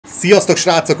Sziasztok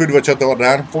srácok, üdv a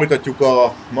csatornán! Folytatjuk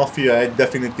a Mafia 1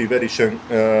 Definitive Edition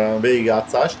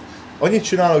végigjátszást. Annyit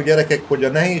csinálok gyerekek, hogy a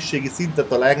nehézségi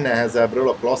szintet a legnehezebbről,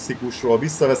 a klasszikusról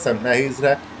visszaveszem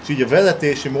nehézre, és így a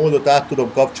vezetési módot át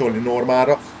tudom kapcsolni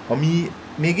normára, ami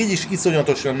még így is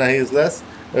iszonyatosan nehéz lesz.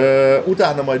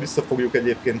 Utána majd vissza fogjuk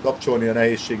egyébként kapcsolni a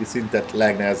nehézségi szintet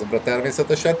legnehezebbre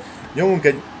természetesen. Nyomunk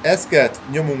egy eszket,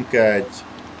 nyomunk egy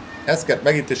eszket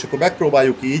megint, és akkor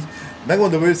megpróbáljuk így.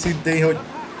 Megmondom őszintén, hogy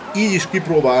így is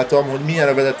kipróbáltam, hogy milyen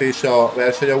a vezetése a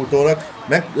versenyautónak.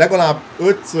 Legalább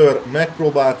 5-ször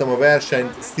megpróbáltam a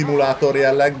versenyt szimulátor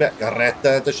jellegbe,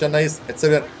 rettenetesen nehéz.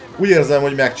 Egyszerűen úgy érzem,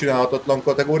 hogy megcsinálhatatlan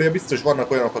kategória. Biztos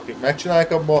vannak olyanok, akik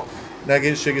megcsinálják abba a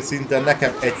nehézségi szinten,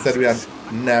 nekem egyszerűen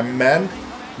nem ment.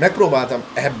 Megpróbáltam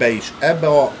ebbe is, ebbe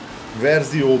a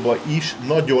verzióba is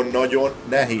nagyon-nagyon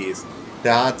nehéz.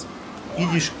 Tehát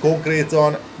így is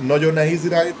konkrétan nagyon nehéz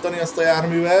irányítani ezt a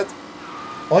járművet.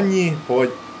 Annyi,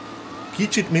 hogy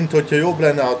kicsit, minthogyha jobb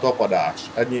lenne a tapadás.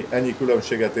 Ennyi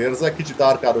különbséget érzek. Kicsit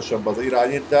árkádosabb az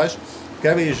irányítás.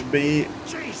 Kevésbé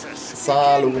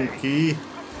szállunk ki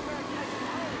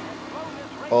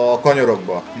a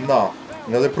kanyarokba. Na,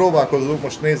 azért próbálkozzunk,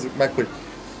 most nézzük meg, hogy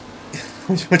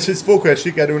ez fog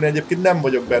sikerülni. Egyébként nem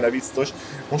vagyok benne biztos.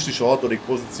 Most is a 6.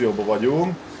 pozícióban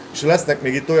vagyunk. És lesznek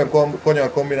még itt olyan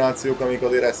kanyar kombinációk, amik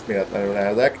azért eszméletlenül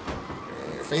nehezek.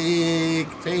 Fék!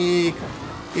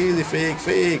 Easy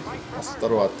fék! Azt a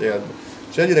rohadt életben.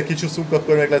 És egyre kicsúszunk,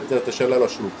 akkor meg rettenetesen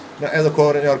lelassulunk. Na ez a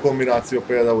kanyar kombináció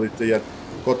például itt ilyen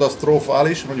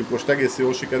katasztrofális, mondjuk most egész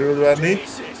jól sikerült venni.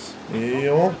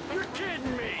 Jó.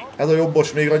 Ez a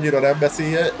jobbos még annyira nem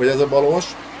beszélje, vagy ez a balos.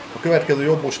 A következő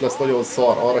jobbos lesz nagyon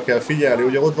szar, arra kell figyelni,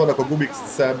 ugye ott vannak a gumik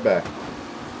szembe.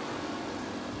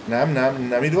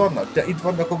 Nem itt vannak? De itt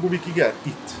vannak a gumik, igen?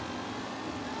 Itt.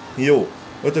 Jó.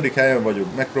 5. helyen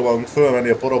vagyunk, megpróbálunk fölmenni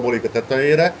a parabolika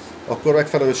tetejére, akkor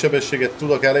megfelelő sebességet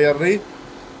tudok elérni.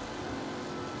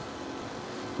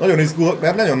 Nagyon izgulok,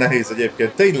 mert nagyon nehéz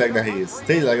egyébként, tényleg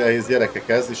nehéz gyerekek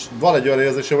ez, és van egy olyan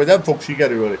érzésem, hogy nem fog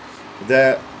sikerülni,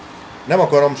 de nem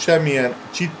akarom semmilyen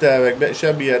csittel, meg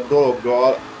semmilyen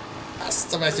dologgal,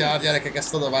 azt a betyár gyerekek,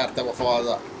 ezt oda vártam a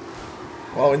falra.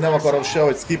 Valahogy nem akarom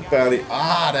sehogy skippelni,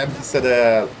 nem hiszed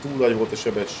el, túl nagy volt a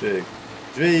sebesség.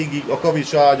 És végig a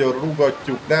kavics ágyon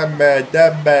rúgatjuk, nem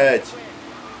megy.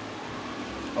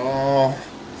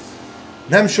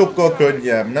 Nem sokkal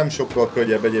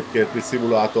könnyebb egyébként, mint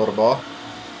szimulátorba.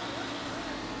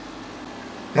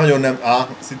 Nagyon nem,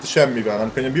 szinte semmivel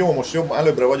nem könnyebb. Jó, most jobb,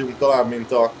 előbbre vagyunk talán,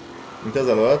 mint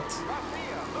ezelőtt.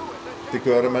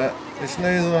 Tikörme. És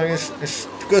nézd meg, és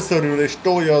köszörül, és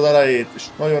tolja az elejét, és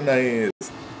nagyon nehéz.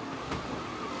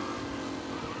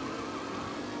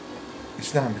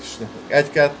 És nem.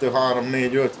 1, 2, 3,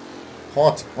 4, 5,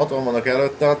 6 vannak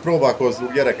előtte, hát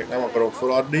próbálkozzunk gyerekek, nem akarok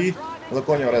feladni. Ez a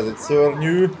kanyar, ez egy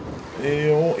szörnyű.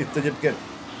 Jó, itt egyébként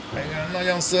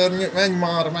nagyon szörnyű,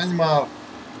 menj már.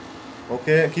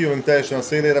 Oké, kijövünk teljesen a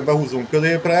szélére, behúzunk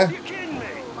középre.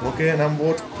 Oké, nem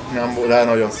volt, de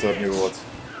nagyon szörnyű volt.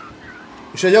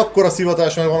 És egy akkora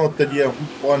szivatás, mert van ott egy ilyen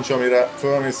pancs, amire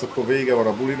fölmész, akkor vége van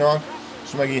a bulinak.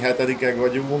 És megint 7-ek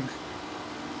vagyunk.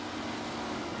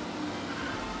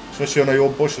 És most jön a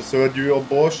jobbos, a szörnyű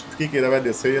jobbos, ki kéne venni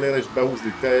a szélére és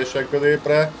behúzni teljesen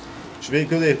középre, és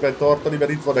középen tartani,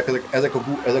 mert itt vannak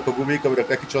ezek a gumik, amire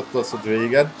neki csatlakozott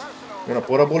véget. Jön a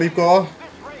parabolika.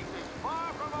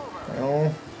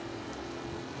 Jó.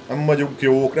 Nem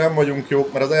vagyunk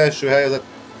jók, mert az első helyezett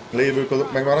lévők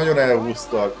azok meg már nagyon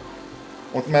elhúztak.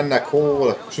 Ott mennek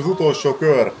hol, és az utolsó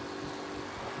kör.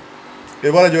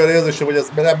 Van egy olyan érzésem, hogy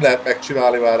ezt nem lehet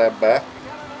megcsinálni már ebbe.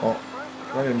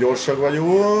 Nagyon gyorsak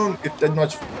vagyunk, itt egy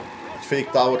nagy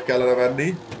féktávot kellene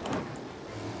venni.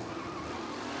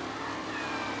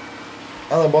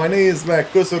 Az a baj, nézd meg,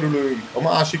 köszörülünk, a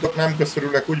másikat nem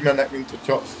köszörülnek, úgy mennek, mint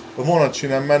hogyha a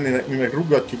vonatcsinen mennének, mi meg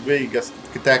rúgatjuk végig ezt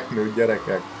a teknőt,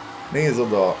 gyerekek. Nézd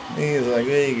oda, nézd meg,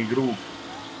 végig rúg.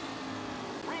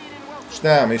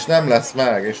 És nem lesz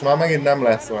meg, és már megint nem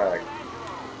lesz meg.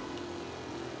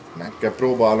 Meg kell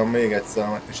próbálnom még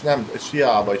egyszer, és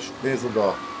hiába is, nézd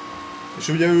oda. És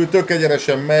ugye ő tök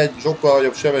egyenesen megy, sokkal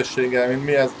nagyobb sebességgel, mint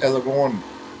mi, ez a gond.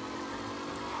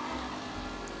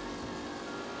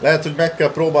 Lehet, hogy meg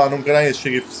kell próbálnunk a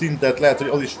nehézségi szintet, lehet, hogy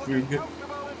az is függ.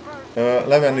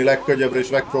 Levenni legkönnyebbre és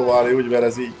megpróbálni úgy, mert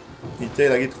ez így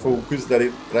tényleg itt fogunk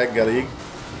küzdeni reggelig.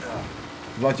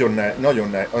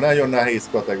 Nagyon nehéz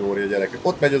kategória, gyerekek.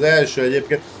 Ott megy az első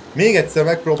egyébként. Még egyszer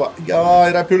megpróbál...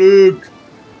 Jaj, repülünk!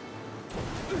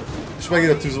 És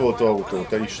megint a tűzoltó autó,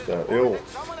 te Isten. Jó.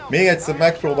 Még egyszer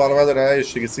megpróbálom ezen a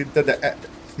nehézségi szintet, de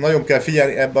nagyon kell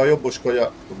figyelni ebbe a jobbos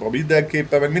kanyarba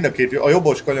mindenképpen, meg mind a két, a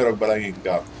jobbos kanyarokba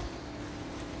leginkább.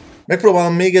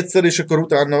 Megpróbálom még egyszer, és akkor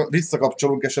utána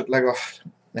visszakapcsolunk esetleg a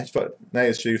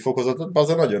nehézségi fokozatot, az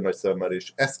a nagyon nagy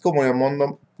szenvedés. Ezt komolyan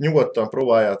mondom, nyugodtan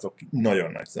próbáljátok ki,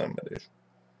 nagyon nagy szenvedés.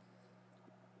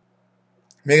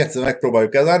 Még egyszer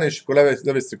megpróbáljuk ezen, és akkor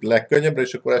levisszük legkönnyebbre,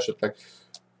 és akkor esetleg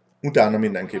utána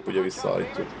mindenképp ugye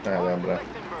visszaállítjuk nehezebbre.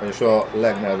 És a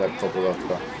legnehezebb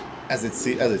fokozatra. Ez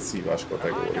egy szívás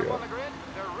kategória.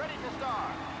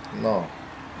 Na.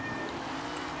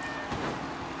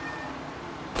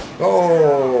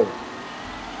 Ó!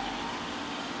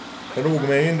 Rúg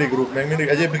még mindig.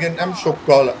 Egyébként nem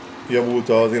sokkal javult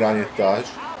az irányítás.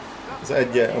 Az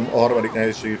a harmadik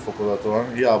nehézségi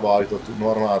fokozaton. Hiába állítottuk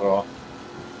normálra.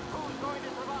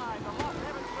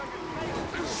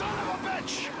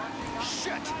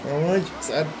 Úgy,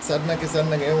 szedd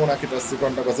neki, jó, neki tesszük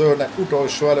annak a zöldnek.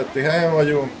 Utolsó előtti helyen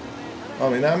vagyunk.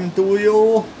 Ami nem túl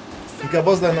jó. Inkább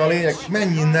az lenne a lényeg,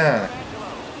 menj innen!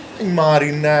 Menj már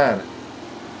innen!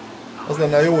 Az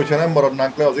lenne jó, hogyha nem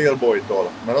maradnánk le az élbolytól.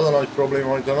 Mert az a nagy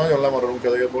probléma, hogyha nagyon lemaradunk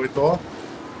az élbolytól,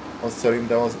 az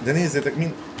szerintem az... De nézzétek,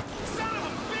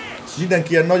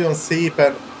 mindenki ilyen nagyon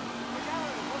szépen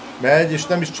megy, és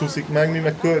nem is csúszik meg, mi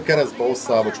meg keresztbe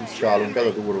hosszába csúszkálunk, ez a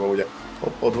durva, ugye.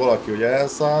 Ott valaki ugye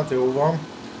elszállt, jó van.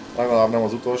 Legalább nem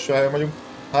az utolsó helyen vagyunk.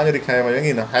 Hányadik helyen vagyunk?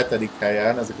 Én a 7.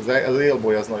 helyen. Ez az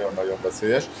élboly az nagyon-nagyon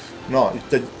veszélyes. Na,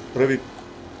 itt egy rövid...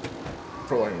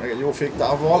 Próbáljunk meg egy jó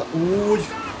féktávval. Úgy.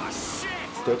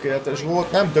 Tökéletes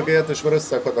volt. Nem tökéletes, mert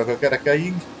összeakadnak a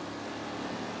kerekeink.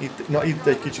 Itt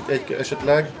egy kicsit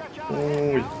esetleg.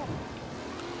 Úgy.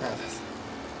 Hát,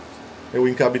 jó,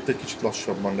 inkább itt egy kicsit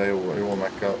lassabban, de jól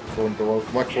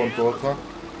megfontolva.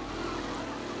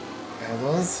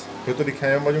 Ez az. 5.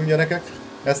 helyen vagyunk, gyerekek.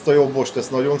 Ezt a jobbost,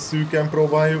 ezt nagyon szűken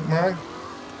próbáljuk meg.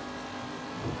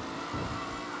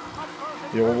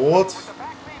 Jó volt.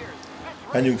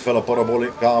 Menjünk fel a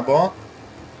parabolikába.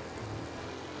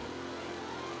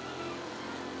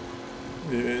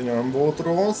 Nem volt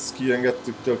rossz,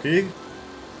 kiengedtük tökig.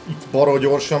 Itt baroly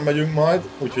gyorsan megyünk majd,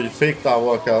 úgyhogy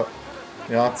féktávval kell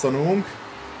játszanunk.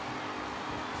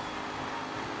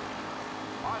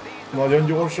 Nagyon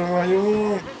gyorsan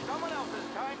vagyunk.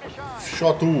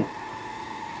 Satú.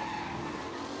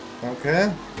 Oké.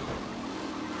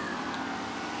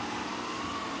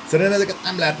 Szerintem ezeket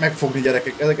nem lehet megfogni,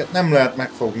 gyerekek, ezeket nem lehet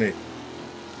megfogni.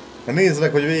 Ha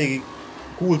nézzek, hogy végig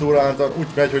kultúráltan úgy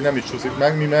megy, hogy nem is csúszik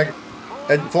meg, mi meg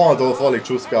egy faltól falig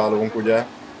csúszkálunk, ugye.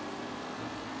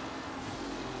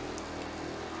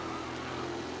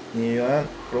 Nyilván,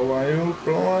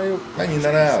 próbáljuk. Menj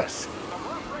innen el!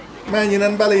 Menj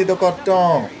innen, beléd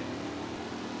akadtam!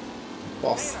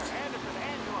 Baszt.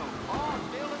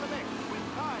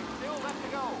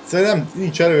 Szerintem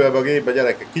nincs erő ebbe a gépbe,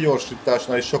 gyerekek,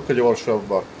 kigyorsításnál is sokkal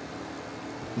gyorsabbak.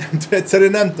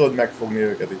 Egyszerűen nem tudod megfogni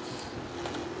őket így.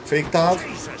 Féktáv,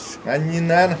 menj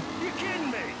innen!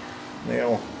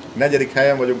 Jó. 4.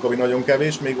 helyen vagyunk, ami nagyon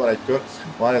kevés, még van egy kör.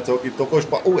 Várjatok itt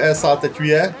okosba. Elszállt egy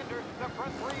hülye.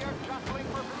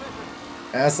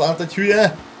 Elszállt egy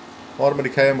hülye. 3.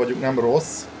 helyen vagyunk, nem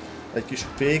rossz. Egy kis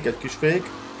fék.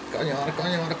 Kanyar.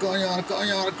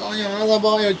 Az a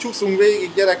baj, hogy csúszunk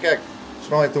végig, gyerekek. És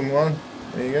rajtunk van.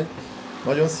 Még egy.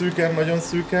 Nagyon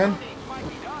szűken.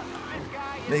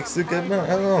 Még szűkebben,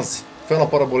 ez az. Fel a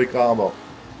parabolikába.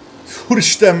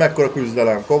 Úristen, mekkora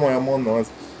küzdelem. Komolyan mondom, ez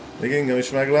még engem is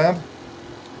meglep.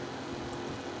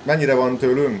 Mennyire van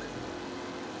tőlünk?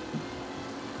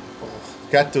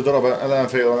 2 darab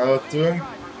ellenfél van előttünk.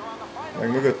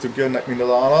 Meg mögöttünk jönnek mind az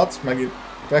állat. Megint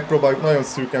megpróbáljuk nagyon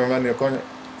szűken venni a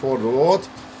fordulót.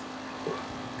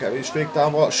 Kevés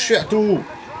féktával. Setú!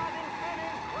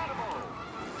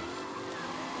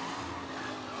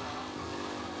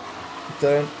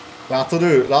 Látod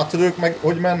ők meg,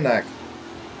 hogy mennek?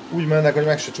 Úgy mennek, hogy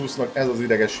meg se csúsznak, ez az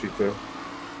idegesítő.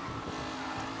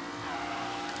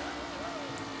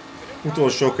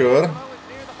 Utolsó kör.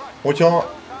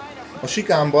 Hogyha a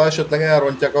sikánba esetleg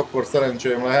elrontják, akkor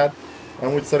szerencsém lehet.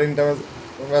 Amúgy szerintem ez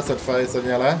veszett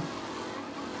fejszonyele.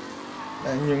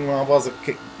 Menjünk már, bazd.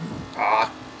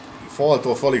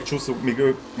 Faltól falig csúszunk, míg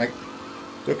ők meg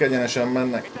tök egyenesen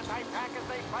mennek.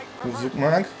 Húzzuk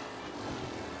meg.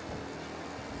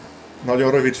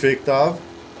 Nagyon rövid féktáv.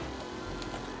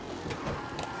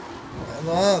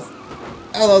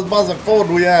 Ez az, bazzak,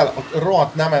 fordulj el! A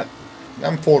rohadt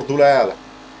nem fordul el.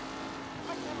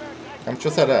 Nem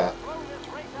csöszed el?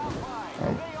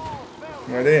 Nem.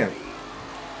 Majd én.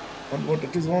 Ott volt a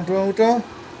tűzoltóauta.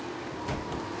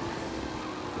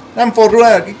 Nem fordul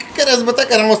el! Keresztbe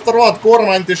tekerem azt a rohadt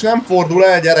kormányt és nem fordul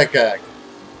el, gyerekek!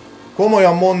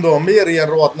 Komolyan mondom, miért ilyen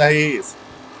rohadt nehéz?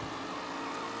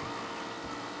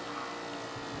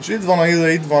 És itt van a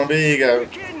idő, itt van vége.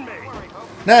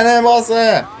 Ne, bazd!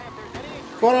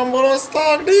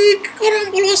 Karamboloztak, Dick!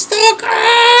 Karamboloztak!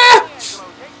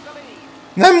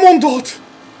 Nem mondod!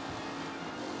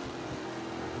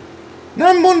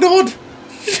 Nem mondod!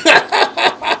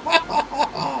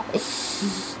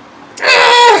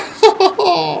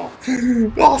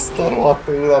 Azt a rohadt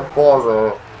élet,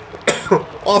 bazd!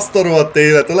 Azt a rohadt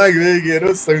élet, a legvégén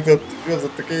összeütött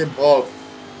között a két bal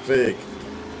fék.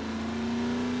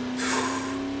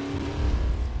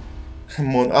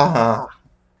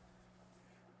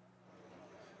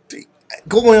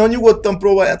 Komolyan, nyugodtan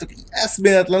próbáljátok,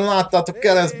 eszméletlen, láttátok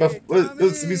keresztbe,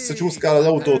 össze-vissza csúszkál az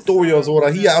autó, tolja az óra,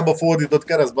 hiába fordított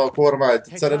keresztbe a kormányt,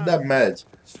 egyszerűen nem megy.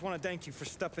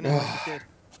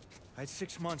 I had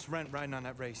 6 months rent riding on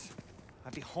that race.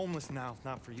 I'd be homeless now if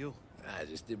not for you. I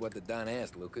just did what the Don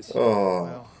asked, Lucas. Oh.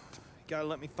 Well, you gotta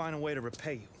let me find a way to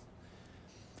repay you.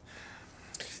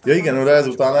 Ja igen, oda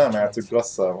ezután elmehetünk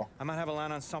Gasszába. I might have a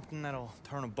line on something that'll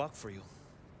turn a buck for you.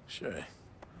 Sure.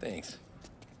 Thanks.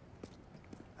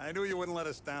 I knew you wouldn't let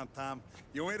us down, Tom.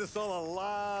 You made us all a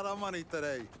lot of money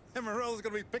today. And Morel's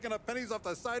gonna be picking up pennies off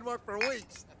the sidewalk for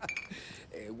weeks.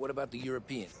 Hey, what about the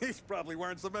European? He's probably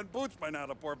wearing cement boots by now,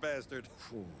 the poor bastard.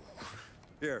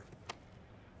 Here.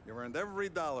 You earned every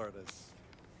dollar of this.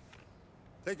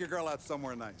 Take your girl out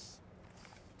somewhere nice.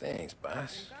 Thanks,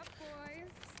 boss.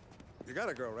 You got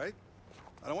a girl, right?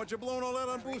 I don't want you blowing all that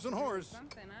on booze and whores.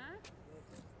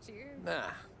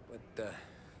 Nah, but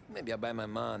maybe I'll buy my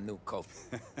mom a new coat.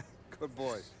 Good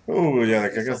boy.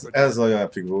 Gyerekek, ez nagyon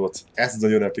epik volt. Ez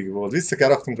nagyon epik volt. Vissza kell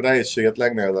raknunk a nehézséget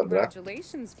legnehezebbre.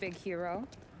 Congratulations, big hero.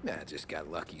 Nah, I just got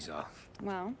lucky's all.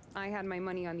 Well, I had my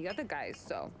money on the other guys,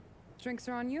 so drinks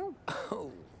are on you.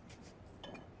 Oh.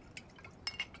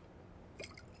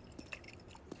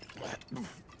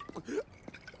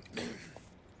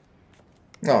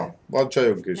 Na, van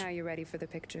csajunk is. Now you're ready for the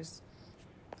pictures.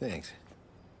 Thanks.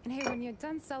 And hey, when you're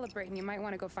done celebrating, you might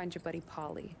want to go find your buddy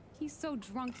Polly. He's so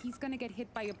drunk, he's gonna get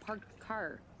hit by a parked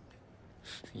car.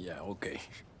 Yeah, okay.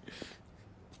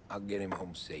 I'll get him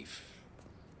home safe.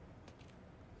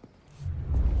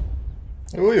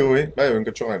 Új, bejövünk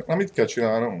a csomag. Na, mit kell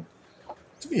csinálnunk?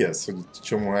 Mi ez, hogy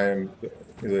csomó helyen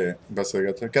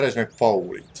beszélgetünk? Keresd meg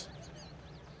Paulit.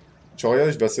 Csajjal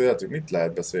is beszélhetünk? Mit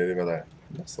lehet beszélni vele?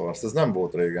 Szóval ez nem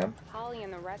volt régen. Polly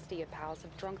and the rest of your pals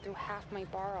have drunk through half my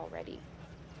bar already.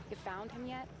 You found him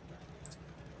yet?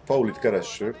 Paulit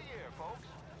keressük.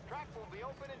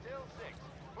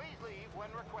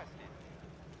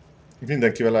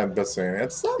 Mindenkivel lehet beszélni.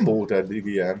 Ez nem volt eddig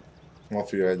ilyen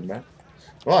Mafia 1-ben.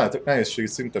 Várjátok, nehézségi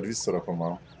szintet visszarakom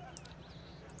már.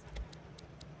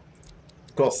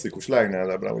 Klasszikus,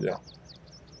 legnehezebbre, ugye?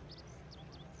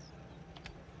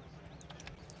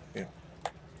 Ja.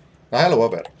 Na, hello,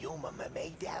 haver! Your mama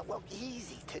made that look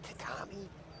easy to Tommy.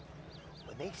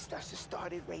 When they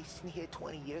started racing here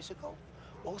 20 years ago,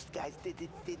 most guys didn't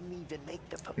even make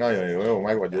the... Nagyon jó,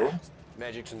 meg vagy jó.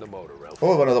 Magic's in the motor, Ralph.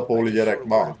 Hol van az a Pauli gyerek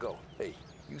ma? Hey,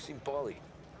 you seen Paulie?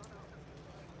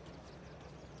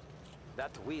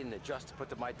 That we in the just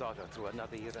put my daughter through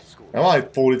another year at school. Nem, itt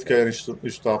Paulit kell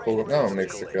is tápolgat, nem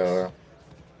emlékszek el.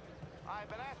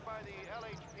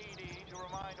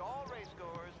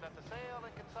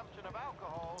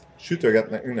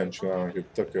 Sütögetnek, mindent csinálnak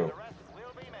itt, tök jó.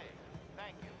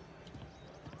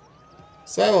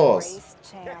 Szevasz!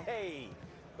 Hey,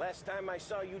 last time I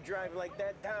saw you drive like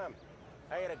that, Tom,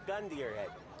 I had a gun to your head.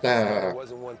 There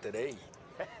wasn't one today.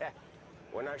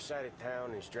 When our side of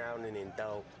town is drowning in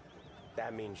dough,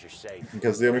 that means you're safe.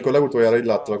 Kezdő, amikor legutoljára így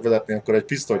láttalak vezetni, akkor egy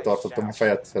pisztolyt tartottam a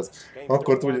fejedhez.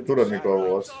 Akkor tudod mikor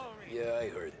volt. Yeah, I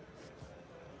heard.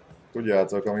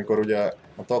 Tudjátok, amikor ugye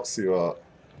a taxival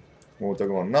volt a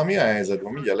gond. Na, milyen helyzet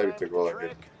van? Mindjárt leütök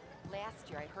valakit.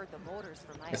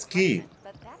 Ez ki?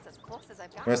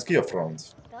 Ez ki a franc?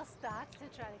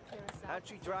 How'd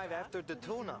you drive after the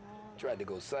tuna? Tried to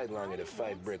go sidelong at the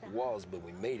 5 brick walls, but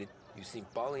we made it. You seen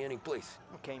Paulie any place?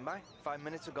 Came by 5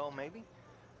 minutes ago, maybe.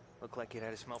 Looked like it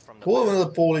had a smell from the... Hol van ez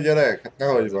a Pauli gyerek? Hát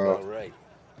nehogy van. All right.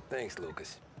 Thanks, Lucas.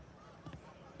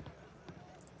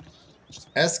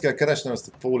 Ezt kell keresnem, ezt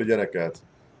a Pauli gyereket.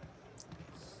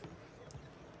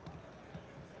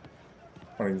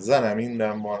 Van itt zene,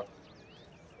 minden van.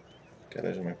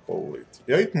 Keresd meg Paulit.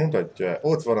 Ja, itt mutatja.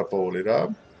 Ott van a Pauli, rá.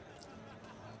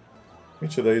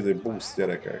 Micsoda izé boost,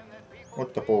 gyerekek.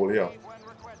 Ott a Pauli, ja.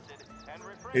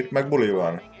 Itt meg buli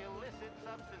van.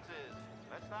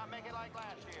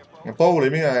 A Pauli,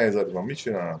 milyen helyzet van? Mit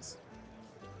csinálsz?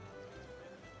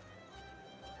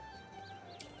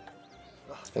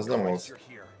 Ez nem az.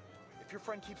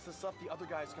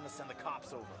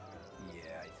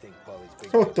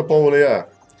 Ott a Pauli, ja.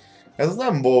 Ez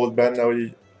nem volt benne, hogy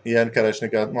így Ilyen keresni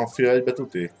kell Mafia 1-be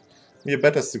tuti? Mi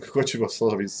betesszük a kocsiba,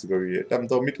 szóval visszük a hülyét. Nem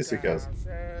tudom, mit hiszik ez?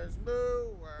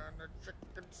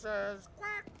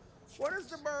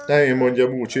 De én mondja,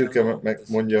 Mú, Csirke meg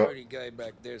mondja...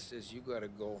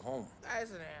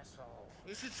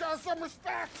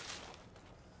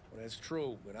 Well, that's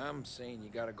true, but I'm saying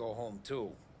you gotta go home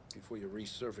too, before you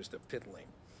resurface the pit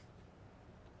lane.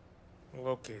 Well,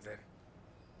 okay then.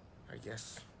 I guess.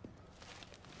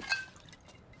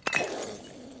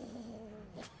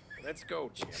 Let's go,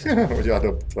 Jim. Hogy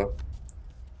adopta.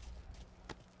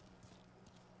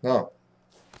 Na.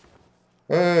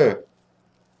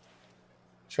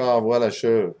 Csávó,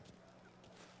 eleső.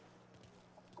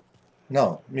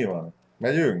 Na, mi van?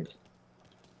 Megyünk?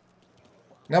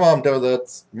 Nem ám te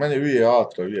vezetsz, menj hülye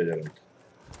hátra, hülye gyerek.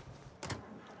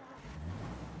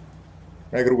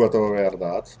 Megrugatom a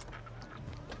verdát.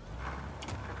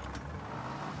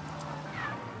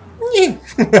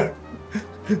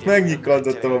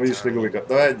 Megnyikantottam a vislegumikat,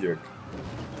 na menjünk.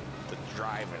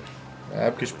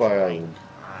 Nem, kis pályájunk.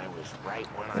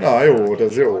 Na jó volt,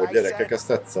 ez jó volt, gyerekek, ezt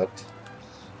tetszett.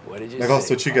 Meg azt,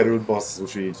 hogy sikerült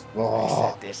basszus így.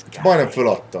 Majdnem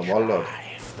föladtam, hallod?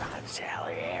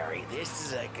 This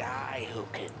is a guy who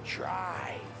can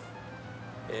drive.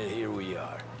 And here we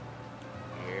are.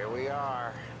 Here we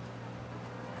are.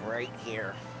 Right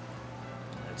here.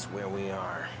 That's where we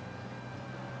are.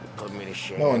 You put me to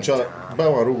shame. Be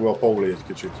van rúgva a Pauli egy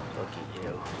kicsit. Look at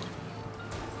you.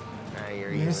 Now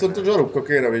you're even Viszont a zsarukka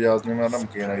kéne vigyázni, mert nem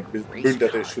kéne itt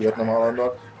büntetés fizetnem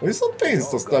állandóan. Viszont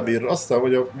pénzt azt lebír, aztán,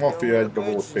 hogy a Mafia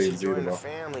 1-ben volt pénz írva.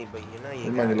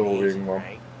 Hogy mennyi lóvég van.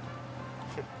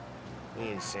 Me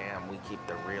and Sam, we keep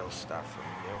the real stuff from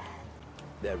you.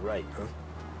 That right, huh?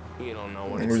 You don't know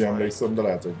what it's Úgy like. emlékszem, de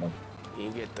lehet, hogy nem.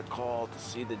 You get the call to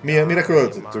see the Mire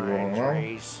költöttük volna,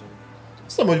 nem? Azt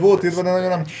hiszem, hogy volt írva, de nagyon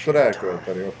nem tudtad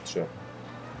elkölteni ott se.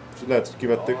 És lehet, hogy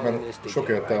kivették, mert sok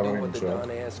értelme nincsen.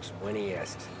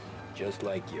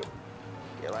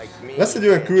 Lesz egy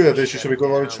olyan küldetés is, amikor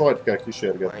valami csajt kell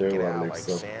kísérgetni, jól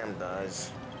emlékszem.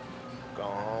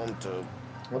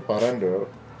 Hoppá, rendőr.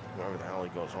 Wherever the hell he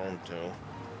goes home to.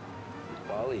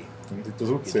 Polly, Itt az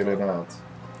útszélén át.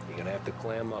 you're gonna have to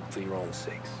clam up for your own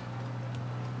sakes.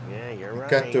 Yeah, you're right.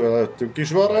 Kettővel előttünk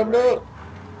is van rendőr.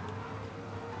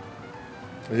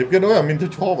 Egyébként olyan, mint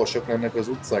hogy havasok lennek az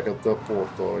utcák ettől a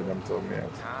porttól, vagy nem tudom miért.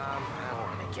 Tom, I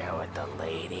wanna go with the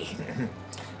lady.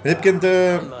 Egyébként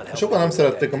sokan nem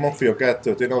szerették a Mafia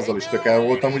 2-t, én azzal is tök el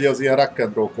voltam, ugye az ilyen rock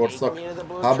and roll korszak,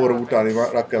 háború utáni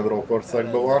rock and roll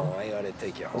korszakban van.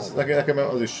 Nekem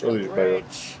az is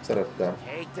bejött. Szerettem.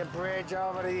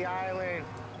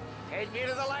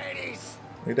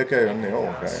 Ide kell jönni,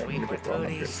 jó kell jönni, mit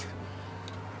akarnak itt. I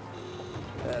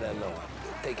don't know.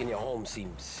 Taking you home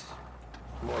seems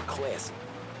more classy.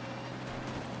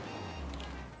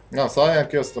 Na, szálljál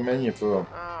ki azt a mennyi föl. Home?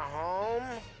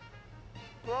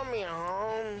 Brought me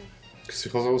home. Köszi,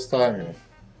 hazahoztál engem?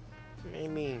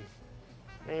 Maybe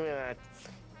that's,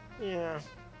 yeah,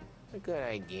 a good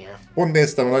idea. Pont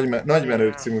néztem a Nagy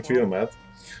Menők című filmet,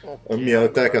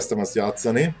 mielőtt elkezdtem ezt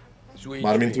játszani.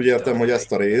 Mármint úgy értem, hogy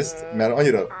ezt a részt, mert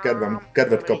annyira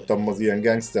kedvet kaptam az ilyen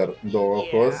gangster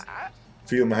dolgokhoz,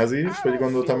 filmhez is, hogy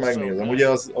gondoltam megnézem. Ugye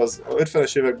az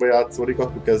 50-es években játszódik,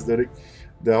 akkor kezdődik,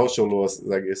 de hasonló az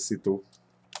egész szitu.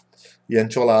 Ilyen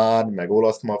család, meg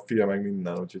olasz maffia, meg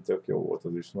minden, úgyhogy tök jó volt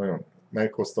az is. Nagyon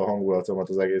meghozta a hangulatomat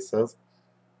az egészhez.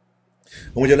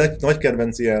 Amúgy a nagy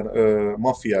kedvenc ilyen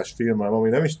maffiás filmem, ami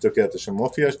nem is tökéletesen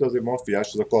maffiás, de azért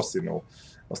maffiás, az a Casino.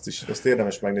 Azt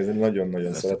érdemes megnézni,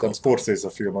 nagyon-nagyon szeretem. Scorsese a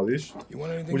film az is.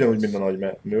 Ugyanúgy, mint a Nagy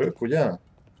Nők, ugye?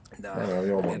 Nem,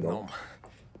 jól mondom.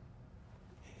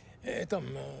 Tom,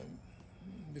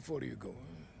 before you go,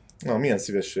 Na, milyen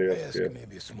szívességet kér?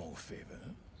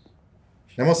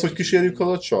 Nem az, hogy kísérjük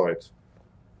haza a csajt?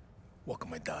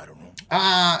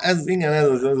 Ez igen, ez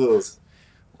az.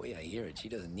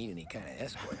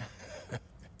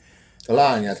 A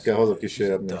lányát kell haza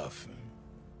kísérni.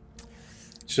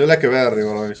 És le kell verni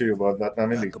valami fiúban, de hát már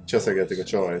mindig cseszegetik a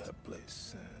csajt.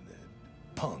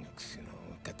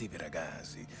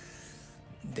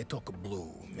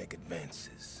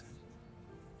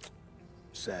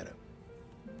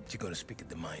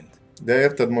 De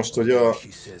érted most, hogy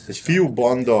egy fiú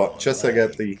banda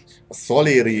cseszegeti a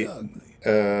Szaléri,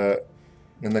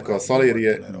 ennek a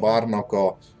Szaléri bárnak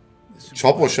a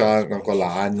csaposának a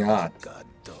lányát.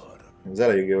 Ez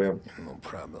eléggé olyan...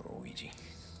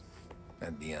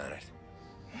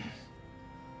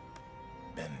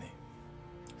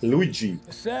 Luigi.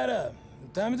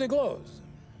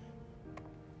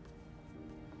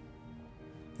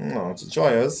 Na,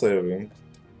 csaj, összejövünk.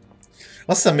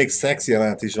 Azt hiszem még szex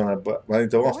jelenet is van ebben,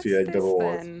 mert a What's Mafia 1-ben this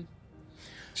volt. then?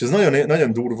 És ez nagyon,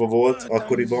 nagyon durva volt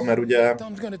akkoriban, mert ugye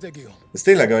ez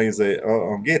tényleg a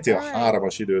GTA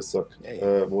 3-as időszak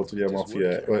volt ugye a Mafia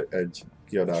 1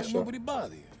 kiadása.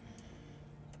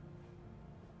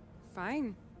 Fine.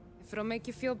 If it'll make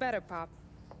you feel better, Pop.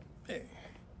 Hey.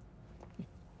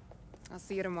 I'll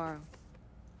see you tomorrow.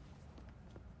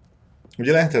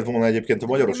 Ugye lehetett volna egyébként a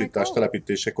magyarosítás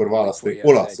telepítésekor választani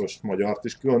olaszos magyart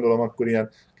is, gondolom akkor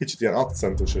ilyen kicsit ilyen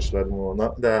akcentusos lett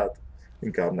volna, de hát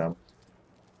inkább nem.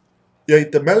 Ja,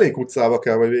 itt a mellékutcába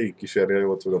kell majd végigkísérni,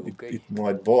 jól tudom, itt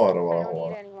majd balra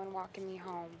valahol.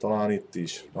 Talán itt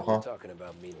is. Aha.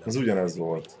 Ez ugyanez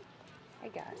volt.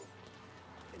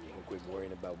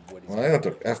 Na,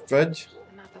 jöttök, F1.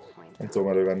 Nem tudom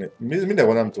elővenni.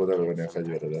 Mindenhol nem tudod elővenni a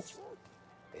fegyveredet.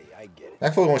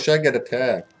 Megfogom a seggedet,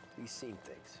 he!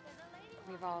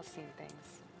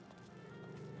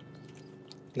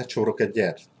 Lecsórok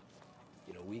egyet.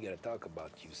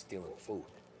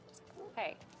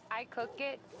 Hey, I cook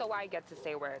it, so I get to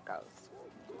say where it goes.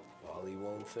 Polly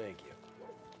won't thank you.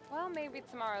 Well, maybe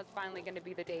tomorrow's finally gonna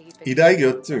be the day he picks Idáig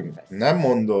jöttünk? Nem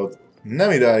mondod.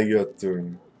 Nem idáig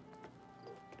jöttünk.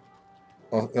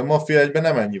 A Mafia 1-ben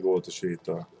nem ennyi volt a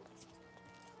séta.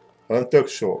 Hanem tök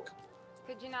sok.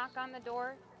 Could you knock on the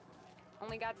door?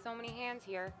 Only got so many hands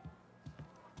here.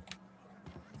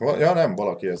 Ja nem,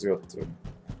 valakihez jöttünk.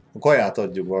 A kaját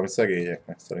adjuk valami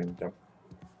szegényeknek szerintem.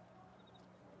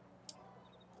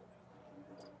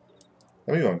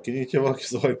 De mi van? Kinyitja valaki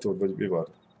az ajtót, vagy mi van?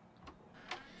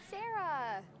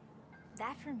 Sarah,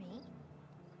 that for me?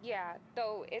 Yeah,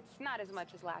 though it's not as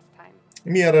much as last time.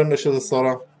 Milyen rendes ez a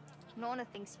szara? Nona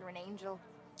thinks you're an angel.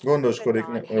 Gondoskodik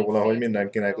róla, hogy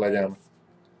mindenkinek legyen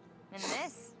And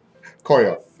this?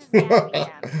 kaja. This is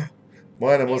MAFIA.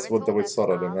 Majdnem azt mondtam, hogy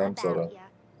szara, de nem szara.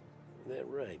 That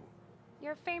right?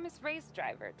 You're a famous race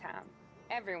driver, Tom.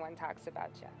 Everyone talks about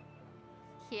you.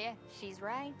 Yeah, she's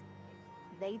right.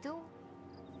 They do.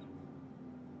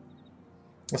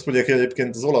 Azt mondják, hogy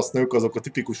egyébként az olasz nők azok a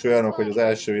tipikus olyanok, hogy az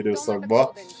első időszakban,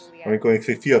 amikor még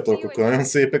fiatalok, akkor nagyon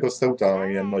szépek, aztán utána meg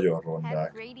ilyen nagyon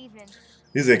rondák.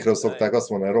 Izékről szokták azt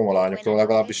mondani a roma lányokról,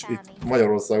 legalábbis itt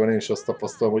Magyarországon én is azt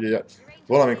tapasztalom, hogy ugye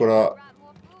valamikor a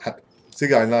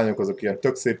cigány lányok azok ilyen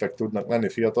tök szépek tudnak lenni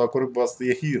fiatalkorukban, azt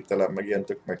ilyen hirtelen meg ilyen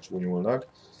tök megcsúnyulnak.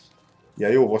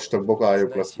 Ilyen jó vastag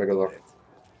bokájuk lesz meg az a...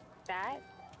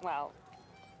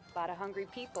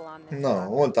 Na,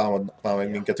 hol támadnak már meg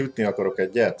minket, ütni akarok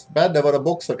egyet? Benne van a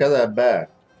box a kezedbe!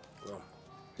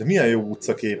 De milyen jó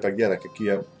utcaképek, gyerekek,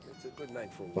 ilyen...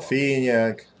 A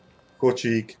fények,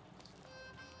 kocsik,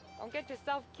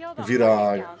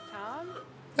 virág.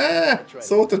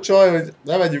 Szólt a csaj, hogy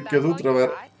ne vegyük ki az útra,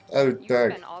 mert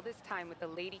elüttek.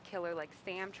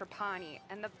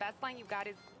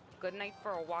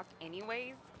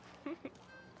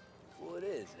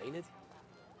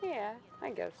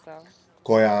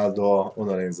 Kajálda,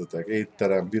 oda nézzetek,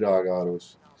 étterem, virágárus.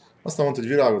 Aztán mondta,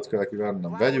 hogy virágot kell neki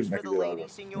vennem. Vegyünk neki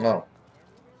virágot. Na.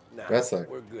 Veszek.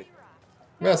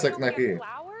 Veszek neki.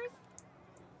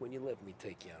 When you let me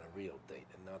take you on a real date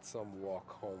and not some walk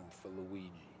home for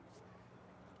Luigi,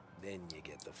 then you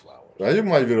get the flowers. Vegyünk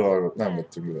majd virágot. Nem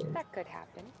vettünk virágot. That could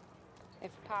happen.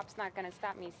 If Pop's not gonna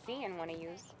stop me seeing one of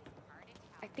yous.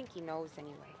 I think he knows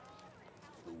anyway.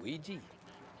 Luigi?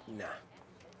 Nah.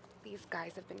 These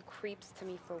guys have been creeps to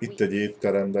me for Itt weeks. egy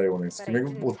étterem, de jól néz ki.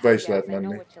 Még ott be is lehet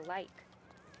menni.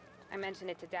 I mentioned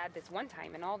it to Dad this one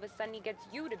time, and all of a sudden he gets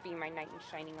you to be my knight in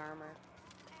shining armor.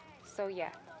 So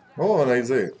yeah. Hol van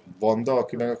izé? Banda,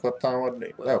 aki meg akar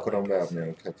támadni? Le akarom verni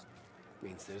őket.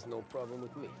 Means there's no problem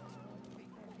with me.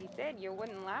 If he did, you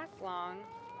wouldn't last long.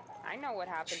 I know what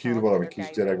happened. Sír valami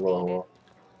kisgyerek valahol.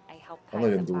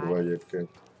 Nagyon durva egyébként.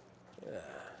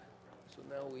 So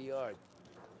now we are.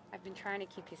 I've been trying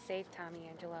to keep you safe, Tommy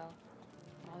Angelo,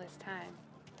 all this time.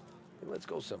 Let's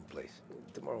go someplace.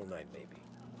 Tomorrow night, maybe.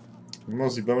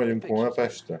 Moziba megyünk holnap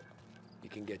este?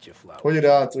 You can get your flowers. Hogy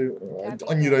ide át, hogy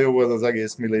annyira jó ez az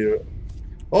egész millió.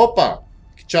 Hoppá!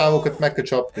 Csávokat meg kell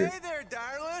csapni. Hey there,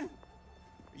 darling.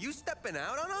 You stepping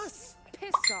out on us?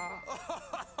 Piss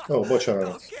off. Ó,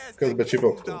 bocsánat. Közben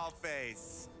csipogtam.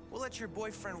 We'll let your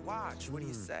boyfriend watch. What do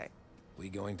you say? We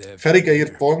going to have Ferike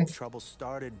írt pont. Trouble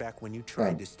started back when you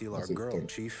tried to steal our girl,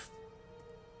 Chief.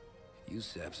 You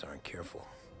saps aren't careful.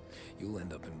 You'll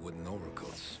end up in wooden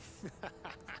overcoats.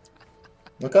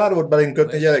 Na kár volt belénk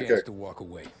kötni, gyerekek.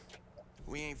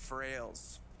 We ain't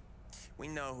frails. We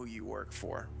know who you work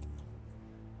for.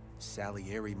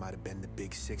 Salieri might have been the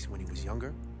big six when he was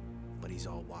younger, but he's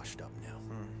all washed up now.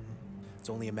 It's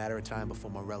only a matter of time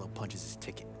before Morello punches his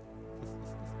ticket.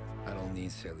 I don't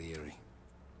need Salieri.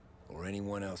 Or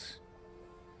anyone else.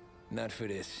 Not for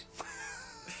this.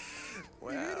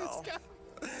 Well,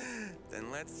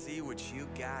 then let's see what you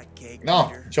got, cake.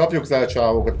 Na, csapjuk le a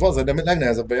csávokat. Bazzeg, de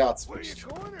legnehezebben játszunk. Where you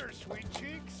going there, sweet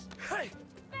cheeks?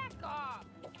 Back off!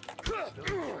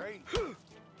 Doing great.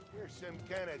 You're some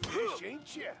kind of dish,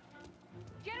 ain't you?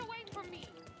 Get away from me!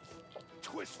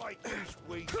 Twist like this,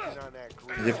 wasting on that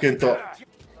grill. Egyébként a...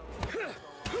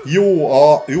 Jó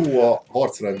a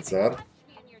harcrendszer.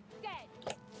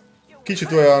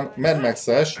 Kicsit olyan Mad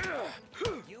Max-es.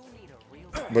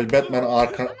 Vagy Batman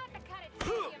Arkham...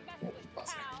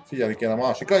 Figyelni kéne a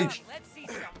másikra is.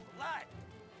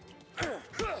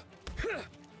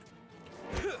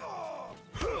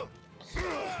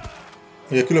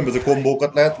 Ugye különböző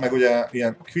kombókat lehet, meg ugye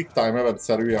ilyen quick time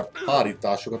event-szerű ilyen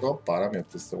hárításokat. Hoppá, nem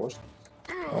jött össze most.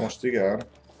 Na most igen.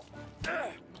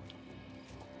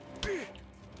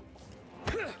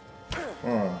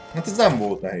 Hát ez nem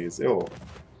volt nehéz, jó.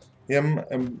 Ilyen...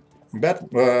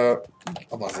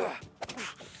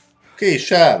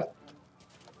 Késsel!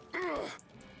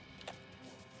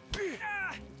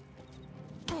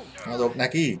 Adok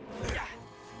neki!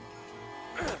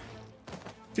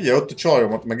 Figyelj, ott a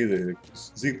csajomat meg idejük.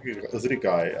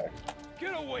 Zrikálják.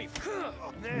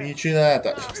 Mi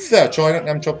csináltál? Te a csajnak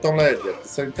nem csaptam le egyet?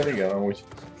 Szerintem igen, amúgy.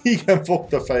 Igen,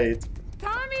 fogta fejét.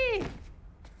 Tommy!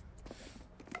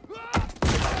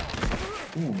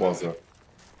 Bazza.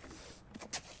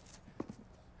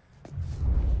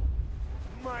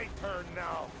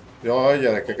 Jaj,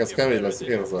 gyerekek, ez kevés lesz,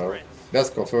 érzel.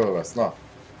 Deszka fölvesz, na.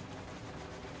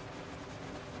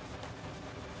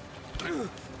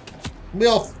 Mi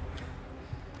a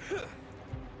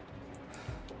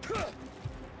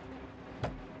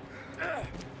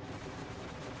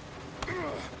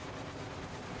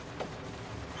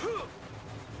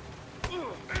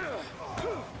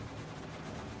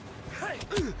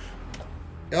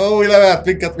Jó, levert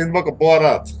minket, mint maga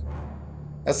barát.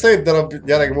 Ez szép darab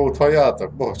gyerek volt,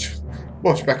 halljátok?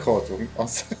 Bocs, meghaltunk.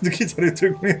 Azt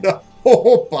kiderítünk minden.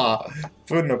 Hoppá!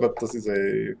 Fönnakadt az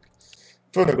izéjük.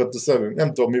 Fönnakadt a szemünk.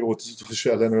 Nem tudom, mi volt az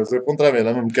utolsó ellenőrző pont.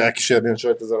 Remélem, nem kell kísérni a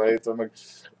sajt az elejétől, meg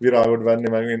virágot venni,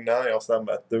 meg minden. Azt nem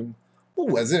vettünk.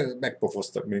 Ezért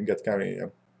megpofoztak minket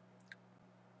keményen.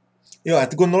 Ja,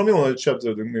 hát gondolom jól, hogy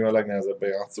sebződünk, mivel a legnehezebben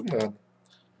játszunk, de...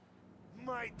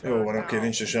 Jó van, oké,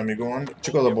 nincs semmi gond.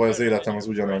 Csak az a baj, az életem az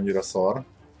ugyanannyira szar.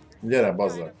 Gyere,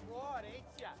 bazzak!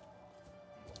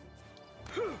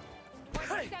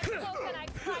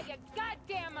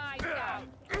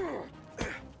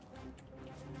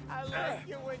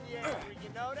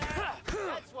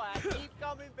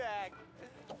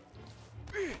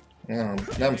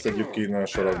 Nem szedjük ki innen a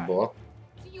sarokból.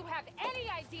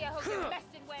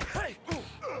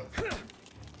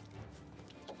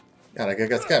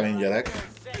 Gyerekek, ez kemény gyerek.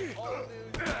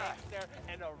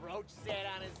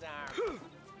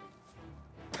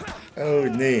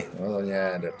 Úgy né, az a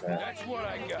nyeldet.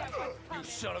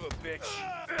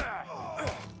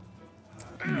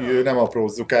 Jö, nem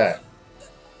aprózzuk el.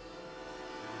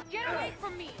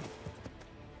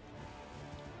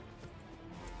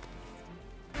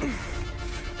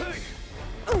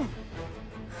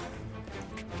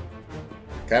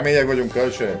 Kemények vagyunk,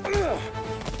 kölcsön.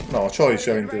 Na, a csaj is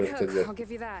elintézett egyet.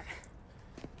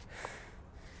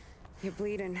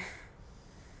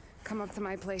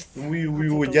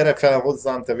 Új, gyere fel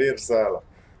hozzám, te vérzel!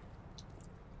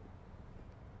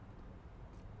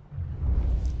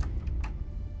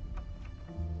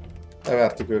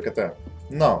 Levertük őket el.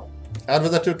 Na,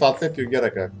 átvezetőt átlépjük,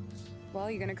 gyerekek.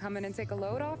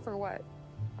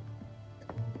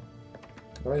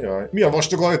 Ajaj, mi a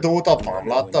vastag ajtót, apa, nem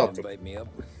láttátok?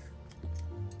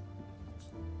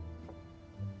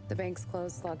 The bank's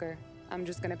closed, Slugger. I'm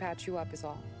just gonna patch you up is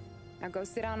all. Now go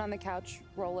sit down on the couch,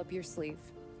 roll up your sleeve.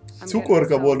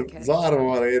 Cukorka volt, zárva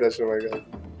van édesem meg.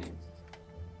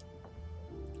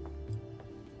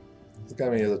 Ez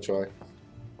kemény ez a csaj.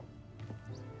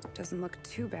 Doesn't look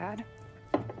too bad.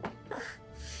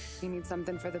 You need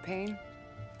something for the pain?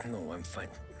 No, I'm fine.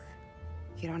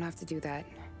 You don't have to do that.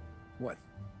 What?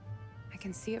 I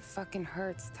can see it fucking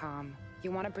hurts, Tom.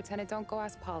 You want to pretend it don't go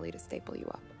ask Polly to staple you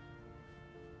up.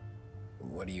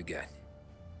 What do you got?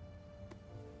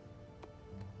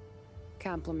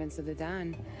 Compliments of the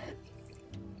Don.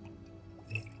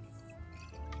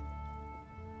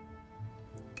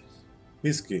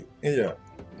 Whisky, igen.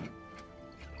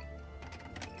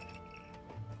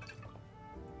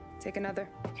 Take another.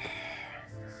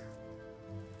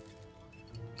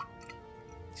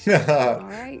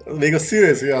 Még a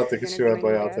színészi játék is jöhet be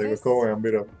a játékba, komolyan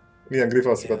bírom. Milyen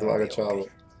grifaszokat vág a csávó.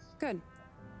 Good.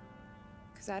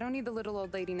 Because I don't need the little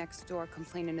old lady next door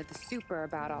complaining to the super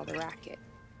about all the racket.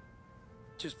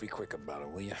 Just be quick about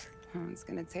it, will you? It's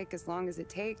gonna take as long as it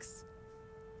takes.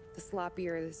 The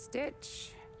sloppier the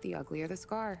stitch, the uglier the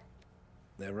scar.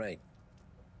 That right?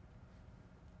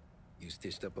 You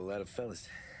stitched up a lot of fellas.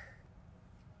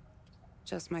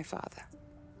 Just my father.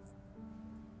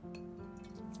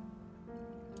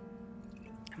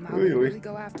 Mom would really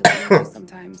go after the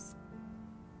sometimes.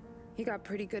 He got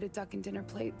pretty good at ducking dinner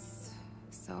plates.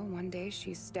 So one day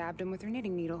she stabbed him with her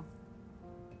knitting needle.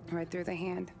 Right through the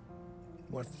hand.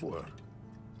 What for?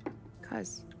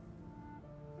 'Cause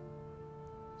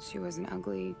she was an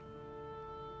ugly,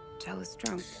 jealous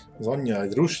drunk. Az anyja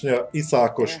egy rusnya,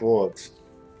 iszákos volt.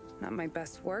 Not my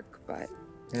best work, but...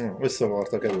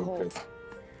 Összevartak előket.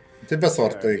 Úgyhogy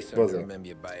beszarték, baza.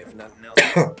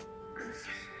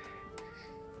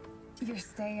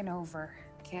 You're staying over.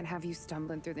 Can't have you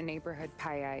stumbling through the neighborhood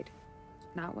pie-eyed.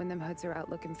 Not when them hoods are out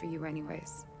looking for you anyways.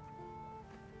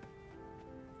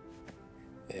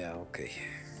 Yeah, okay.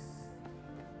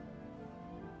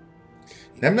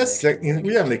 Nem lesz, én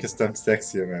úgy emlékeztem,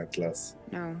 szexi jelenet lesz.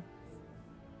 No.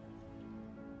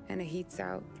 And the heat's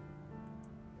out.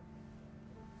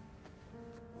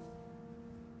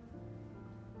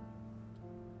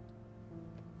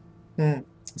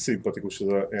 Szimpatikus ez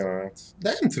a jelenet.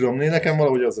 De nem tudom, nekem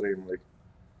valahogy az rémlik.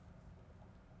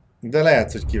 De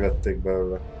lehet, hogy kivették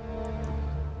belőle.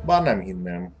 Bár nem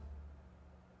hinném.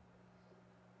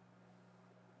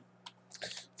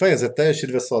 Fejezet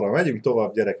teljesítve szarra. Megyünk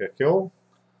tovább, gyerekek, jó?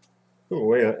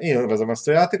 Jó, én élvezem ezt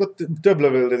a játékot. Több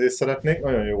lövöldözést szeretnék.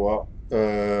 Nagyon jó a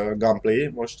gunplay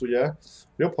most, ugye.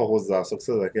 Jobb, ha hozzászoksz,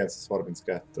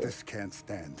 1932. This can't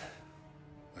stand.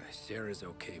 Sarah's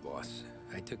okay, boss.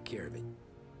 I took care of it.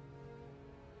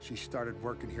 She started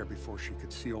working here before she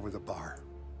could see over the bar.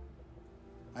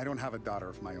 I don't have a daughter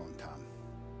of my own, Tom.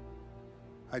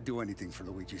 I'd do anything for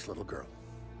Luigi's little girl.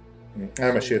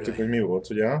 Elmeséltük, hogy mi volt,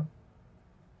 ugye?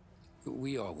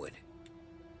 We all would.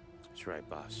 That's right,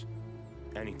 boss.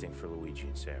 Anything for Luigi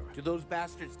and Sarah. Do those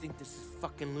bastards think this is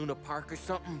fucking Luna Park or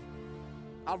something?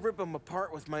 I'll rip them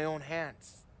apart with my own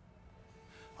hands.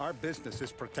 Our business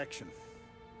is protection.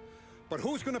 But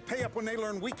who's gonna pay up when they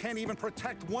learn we can't even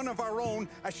protect one of our own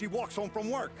as she walks home from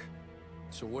work?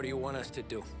 So what do you want us to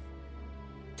do?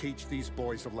 Teach these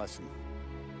boys a lesson.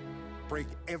 Break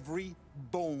every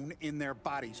bone in their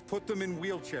bodies. Put them in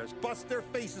wheelchairs. Bust their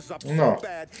faces up so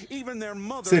bad, even their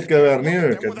mothers. Szét kell verni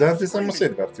őket, de hát hiszem, ma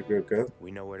szétvertük őket. We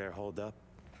know where they're holed up.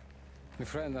 The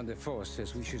friend on the force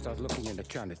says we should start looking into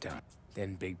Chinatown.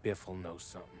 Then Big Biff will know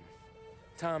something.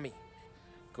 Tommy,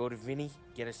 go to Vinny,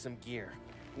 get us some gear.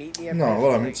 Na,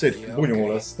 valami szép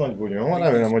bunyó lesz, nagy bunyó.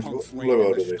 Remélem, hogy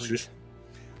lövöldözés is.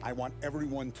 I want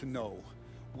everyone to know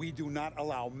we do not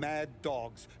allow mad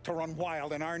dogs to run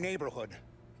wild in our neighborhood.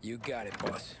 You got it,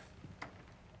 boss.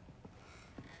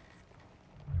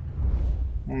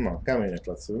 Na, kemények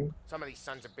leszünk. Some of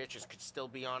these sons of bitches could still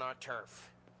be on our turf.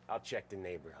 I'll check the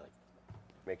neighborhood.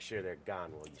 Make sure they're gone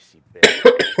while you see Bill.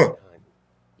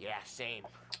 Yeah, same.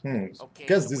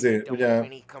 Kezd ugye...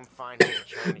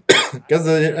 Kezd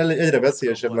egyre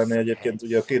veszélyesebb lenni egyébként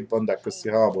ugye a két bandák közti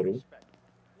háború.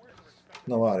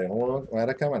 Na várjál, hol?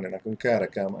 Erre kell menni nekünk? Erre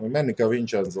kell menni. Menni kell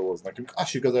Vincenzohoz nekünk.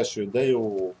 Asik az eső, de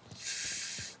jó!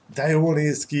 De jól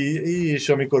néz ki! És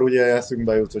amikor ugye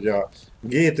eszünkbe jut, hogy a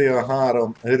GTA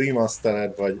 3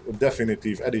 Remastered vagy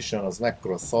Definitive Edition az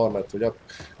mekkora szar lett, hogy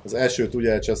az elsőt úgy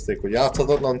elcseszték, hogy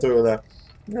játszhatatlan tőle.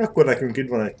 Akkor nekünk itt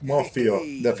van egy Mafia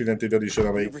Definitive Edition,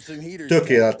 amelyik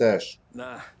tökéletes.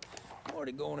 Nah,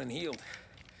 already going and healed.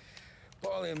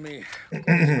 Paulie and me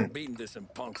beating to some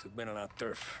punks who've been on our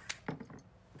turf.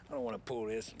 I don't want to pull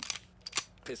this and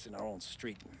piss in our own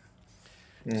street.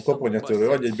 Koponyatörő,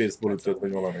 adj egy baseballütőt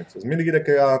vagy valamit. Ez mindig ide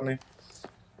kell járni.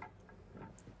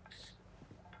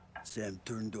 Sam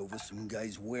turned over some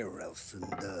guy's warehouse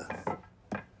and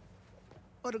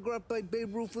autographed by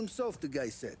Babe Ruth himself, the guy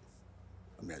said.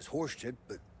 I mean, it's horse shit,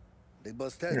 but they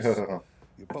bust heads.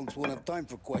 Your punks won't have time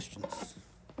for questions.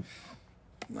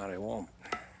 No, they won't.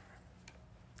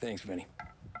 Thanks, Vinny.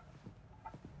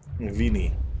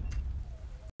 Vinny.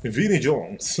 Vinny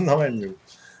Jones. Na menjünk.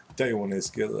 De jól néz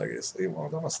ki ez az egész.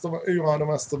 Imádom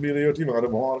ezt a milliót,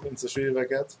 imádom a 30-as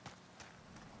éveket.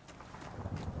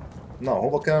 Na,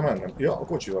 hova kell mennem? Ja, a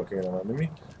kocsival kéne menni.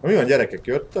 Mi van, gyerekek,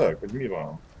 jöttök? Vagy mi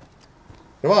van?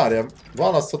 De várjál,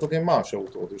 választhatok én más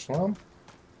autót is, nem?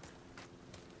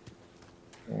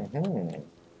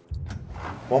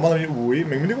 Van valami új?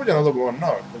 Még mindig ugyanazok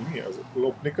vannak? Mi az?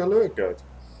 Lopni kell őket?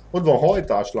 Ott van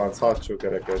hajtáslánc, hátsó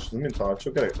kerekes. Ez mind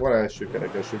hátsó kerekes? Van első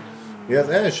kerekes. Ez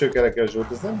első kerekes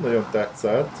volt, ez nem nagyon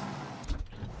tetszett.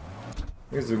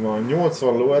 Nézzük, van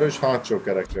 80 lóerős hátsó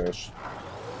kerekes.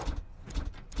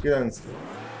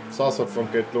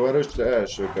 162 lóerős, de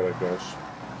első kerekes.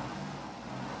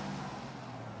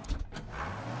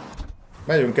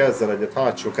 Megyünk ezzel egyet,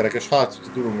 hátsó kerekes,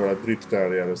 hogy tudunk vele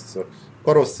driftelni először.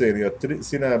 Karosszéria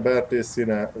színe, bertés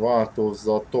színe,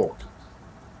 változatok.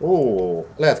 Ó,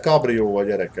 lehet kabrióval,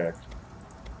 gyerekek.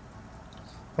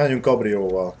 Menjünk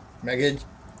kabrióval. Meg egy...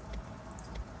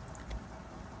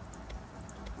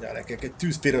 Gyerekek, egy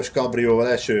tűzpiros kabrióval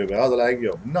esőbe, az a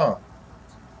legjobb. Na!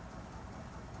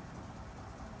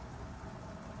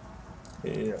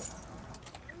 Ja.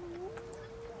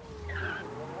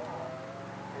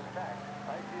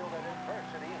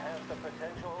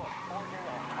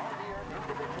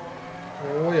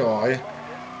 Ó, jaj.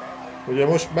 Ugye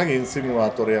most megint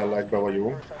szimulátor jellegben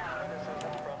vagyunk.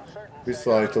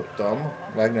 Visszaállítottam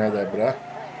legnehezebbre.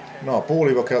 Na, a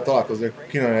Pólival kell találkozni a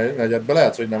kínai negyedbe.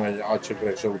 Lehet, hogy nem egy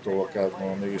átcsökkeres autóval kellett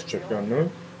volna mégis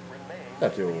csökkennünk.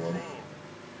 Tehát jó van.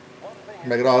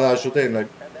 Meg ráadásul tényleg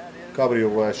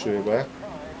kabrióval esőbe.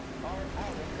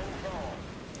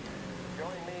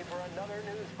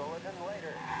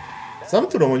 Nem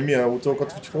tudom, hogy milyen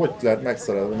autókat, hogy lehet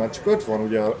megszerezni, mert csak ott van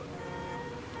ugye...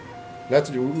 Lehet,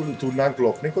 hogy tudnánk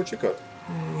lopni kocsikat?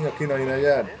 A kínai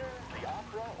negyed.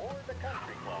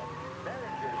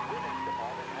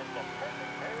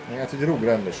 Hát, hogy rúg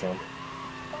rendesen.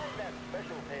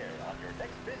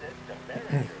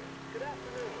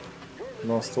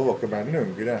 Na, azt hova kell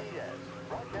mennünk, ide?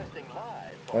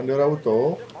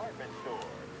 Rendőrautó.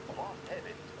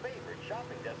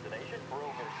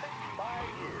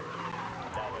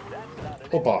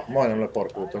 Hoppá, majdnem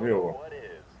leparkoltam, jó van.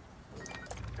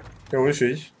 Jó, és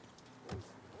így.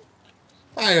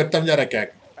 Eljöttem,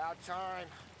 gyerekek!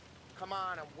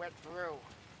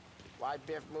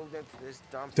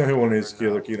 De jól néz ki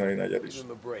ez a kínai negyed is.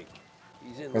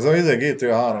 Ez a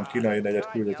GTA 3 kínai negyed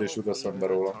küldetés jut eszembe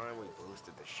róla.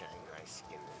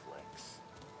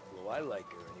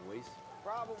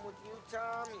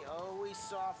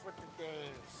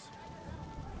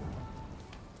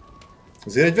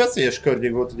 Azért egy veszélyes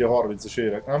környék volt ugye a 30-as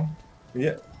évek, nem?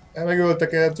 Ugye,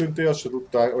 megöltek, eltűntél, azt se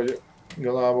tudták, hogy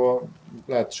igazából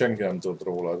lehet senki nem tudott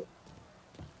rólad.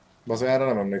 Az erre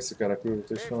nem emlékszik erre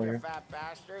küldetésre meg.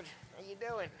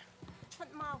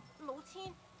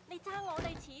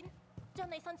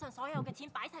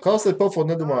 Kapsz egy pofon,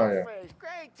 ne dumálja!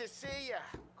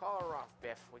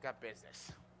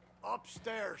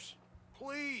 Upstairs,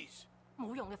 please.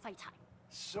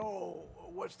 So,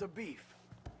 what's the beef?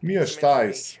 Mi a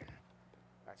stájsz?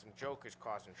 Got some jokers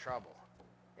causing trouble.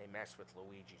 They mess with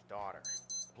Luigi's daughter.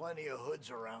 Plenty of hoods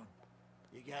around.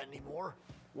 You got any more?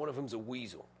 One of them's a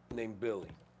weasel named Billy.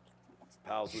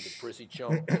 Pals with a prissy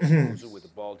chump, loser with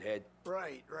a bald head.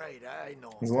 Right, I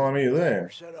know. Ez valami ide?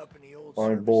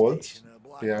 Valami bolt?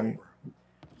 Ilyen...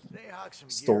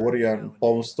 store, ilyen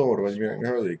pawn store, vagy mi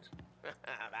hőzik?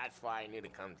 That's why I knew to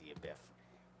come to you, Biff.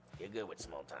 You're good with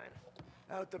small time.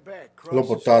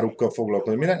 Lopott árukkal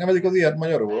foglalkozni. Minek nevezik az ilyet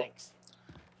magyarul?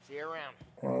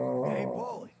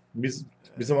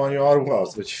 Bizony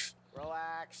áruház, vagy...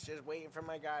 Relax, just waiting for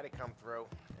my guy to come through.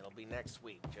 It'll be next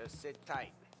week. Just sit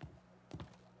tight.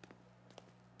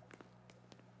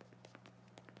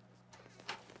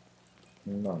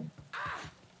 Nem.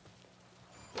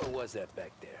 What was that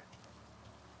back there?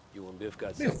 You and Biff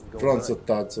got Mi something going on? francot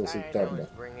táncolsz itt ebben?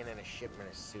 Bringing in a shipment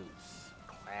of suits.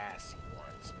 Classy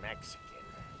ones, Mexican.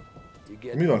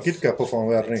 Mi van? Kit kell pofon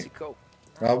verni?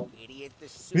 Na,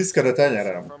 viszkere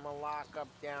tenyerem.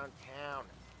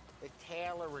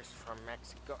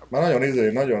 Már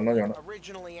nagyon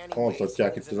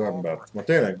kontatják itt az embert. Ma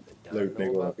tényleg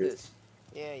leütnék valakit.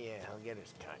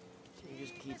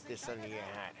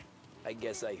 I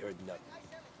guess I heard nothing.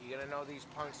 You gonna know these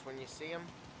punks when you see them?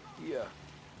 Yeah.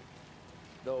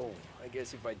 Though, I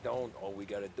guess if I don't, all we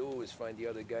gotta do is find the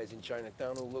other guys in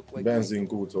Chinatown who look like...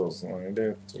 Benzinkúthoz, majd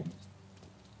értünk.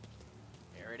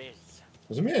 There it is.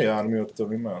 Ez milyen jármű ott,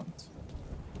 ami ment?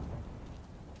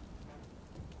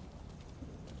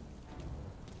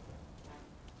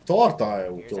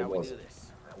 Tartályautó az.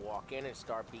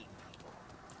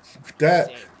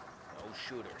 De...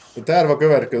 A terv a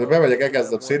következő, bemegyek,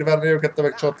 elkezdem szétverni őket, te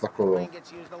meg csatlakozol.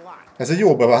 Ez egy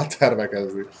jó bevált terve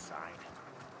kezdi.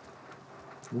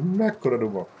 Mekkora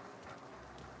duma.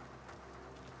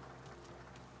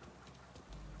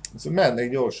 Szóval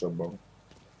mennék gyorsabban.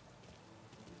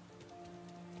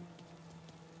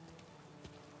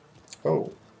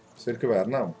 Ó, szétköver,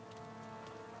 nem?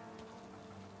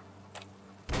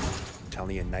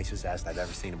 Telling you, nicest ass I've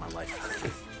ever seen in my life.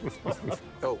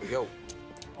 Yo.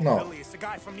 No. Billy, it's the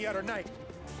guy from the other night.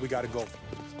 We gotta go.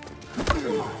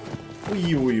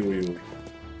 Új.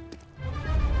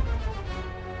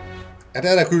 Hát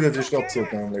erre küldetésre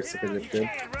abszolút nem emlékszek egyébként.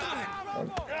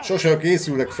 Sosem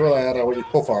készülnek fel erre, hogy itt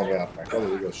pofán vernek, ez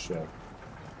az igazság.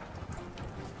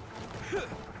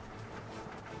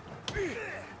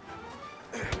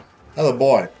 Ez a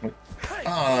baj, hogy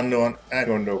állandóan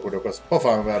elgondolkodok, az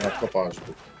pofán vernek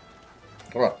kapásból.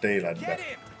 Ratt életbe.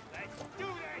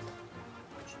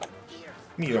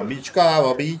 Mi van,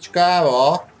 bicskálva,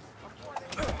 bicskálva?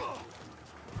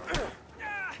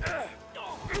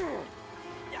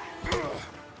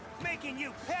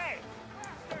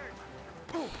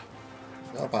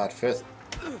 Na pár fesz...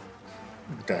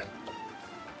 De...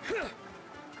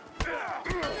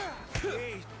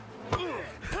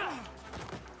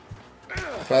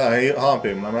 Fele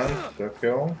HP-m lement, tök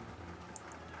jó.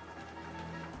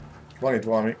 Van itt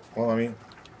valami...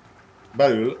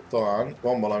 Belül talán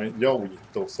van valami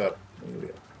gyógyítószer.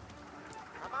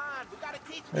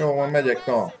 Jó, van, megyek,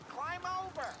 na.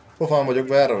 Pofán vagyok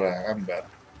verve, ember.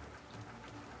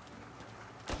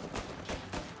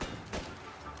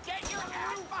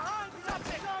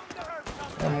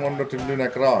 Nem mondod, hogy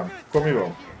lőnek rám. Akkor mi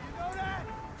van?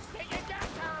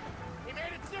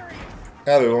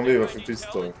 Elő van véve a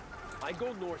pisztoly.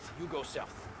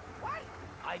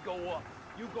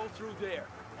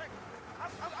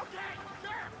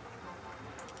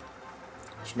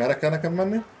 És merre kell nekem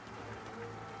menni?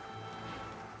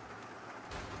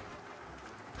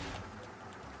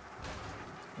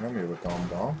 Nem jövök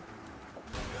amba.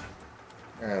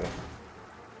 Erre.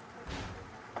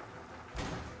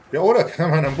 Ja, oda kell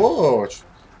mennem, bocs!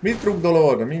 Mit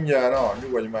rugdolod? De mindjárt, na,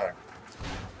 nyugodj meg.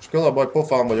 És az a baj,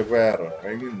 pofán vagyok verre,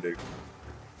 még mindig.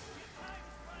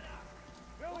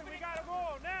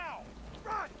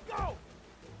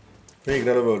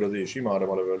 Végre lövöldözés, imádom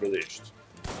a lövöldözést.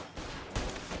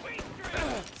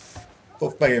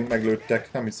 Pof, megint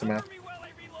meglőttek, nem hiszem el.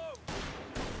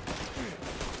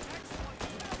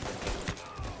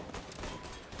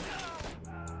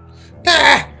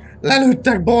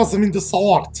 Lelőttek, bazza, mint a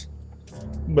szart!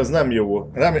 Ez nem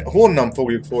jó. Honnan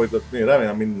fogjuk folytatni?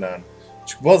 Remélem minden.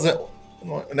 Csak bazza,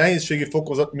 a nehézségi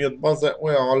fokozat miatt bazza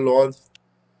olyan hallod,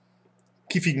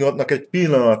 kifiggatnak egy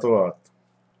pillanat alatt.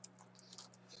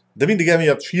 De mindig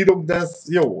emiatt sírok, de ez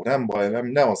jó, nem baj,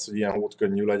 nem az, hogy ilyen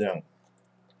hótkönnyű legyen.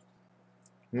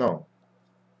 Na,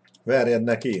 verjed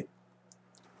neki.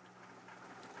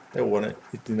 Jó van,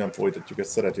 itt nem folytatjuk, ezt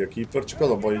szereti a Keeper, csak az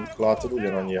a baj, hogy látod,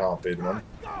 ugyanannyi HP-d van.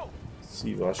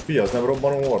 Szívás. Figyelj, az nem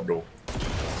robbanó hordó.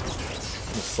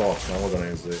 Szart, nem, oda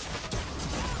nézzék.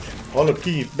 Hallod,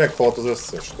 ki meghalt az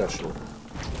összes, tesó.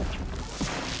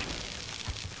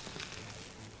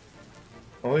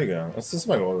 Igen, ezt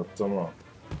megoldottam, na.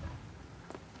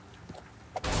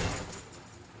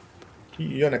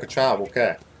 Ki jönnek a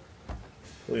csávok-e?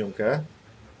 Toljunk-e?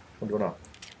 Hogy van a?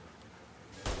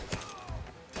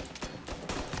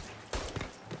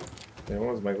 Jó,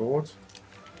 az meg volt.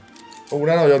 Ó,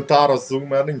 ne nagyon tárazzunk,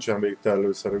 mert nincsen végtelen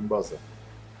lőszerünk, bazza.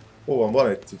 Hol van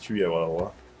egy hülye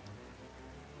valahol.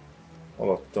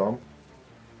 Alattam.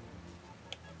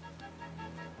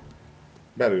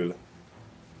 Belül.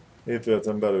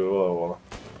 Épületen belül valahol.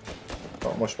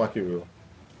 Na, most már kívül.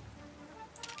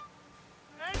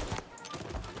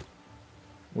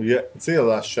 Ugye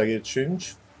célzás segít sincs.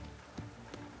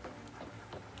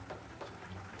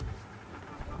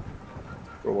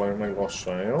 Próbáljuk meg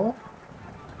lassan, jó?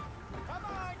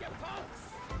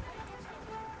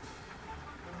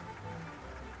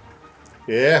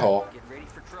 Jéha!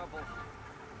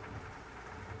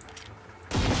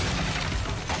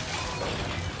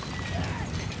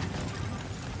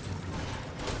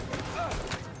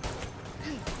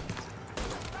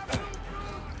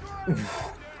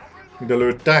 Ide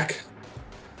lőttek!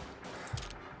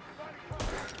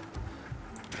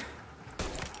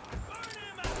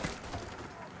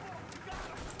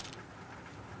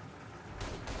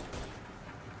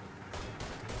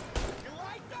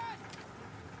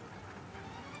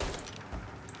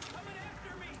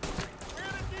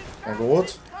 Meg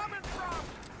volt.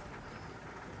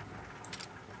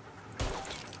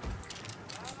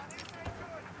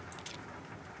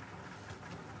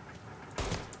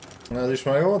 Ez is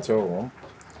meg volt? Jó van.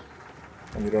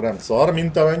 Annyira nem szar,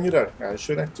 mint amennyire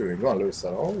elsőnek tűnik. Van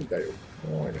lőszer. Ó, de jó.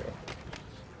 Ó, jó.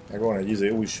 Meg van egy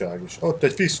újság is. Ott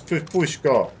egy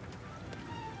puska.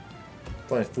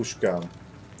 Van egy puskám.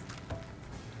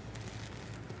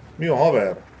 Mi a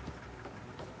haver?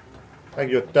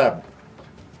 Megjöttem.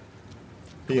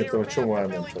 Hirtem, hogy csomó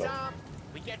elment vele.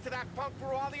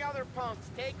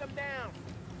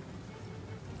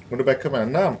 Oda be kell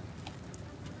mennem?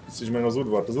 Ezt is meg az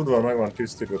udvart. Az udvar meg van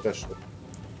tisztítva, testet.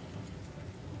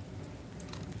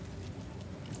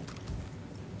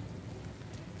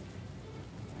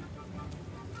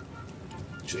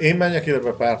 És én menjek,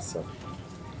 illetve persze.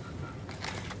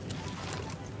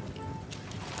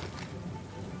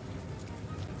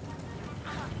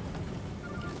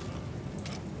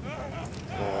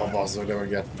 Bazzol, de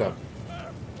megettem.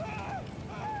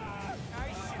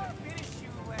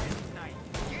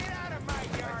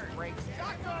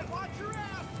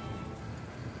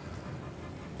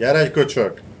 Gyere egy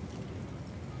köcsög!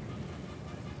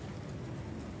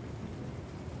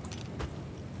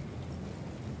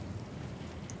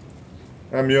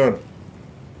 Nem jön.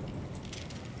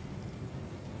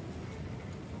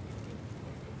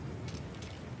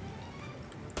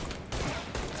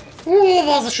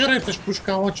 Az a sörétes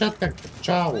puskával csettek,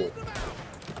 csávó.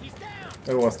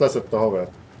 Jó, azt leszett a haver.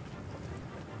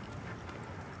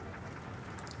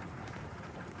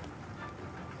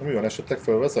 Mi van, esetleg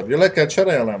fölveszed? Ja, le kell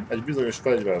cserélnem egy bizonyos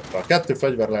fegyvert. 2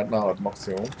 fegyver lehet nálad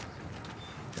maximum.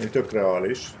 Egy tök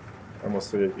reális. Nem az,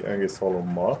 hogy egy egész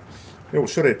halommal. Jó,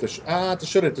 sörétes. Hát a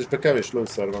sörétesben kevés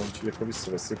lőszer van, úgyhogy akkor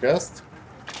visszavesszük ezt.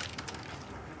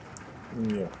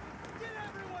 Jó.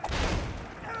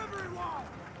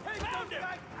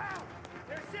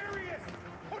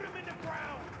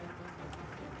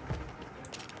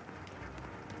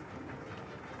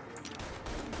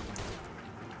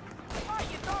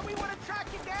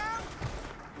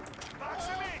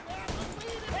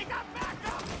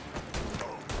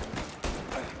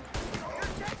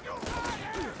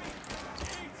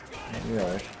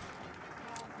 Jaj.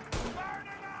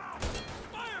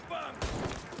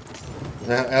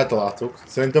 Eltaláltuk.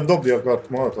 Szerintem dobni akart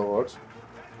Molotovot.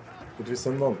 Itt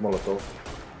viszont nem Molotov.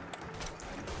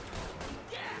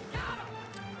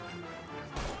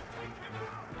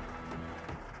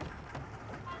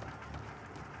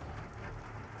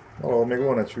 Ó, még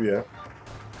van egy hülye.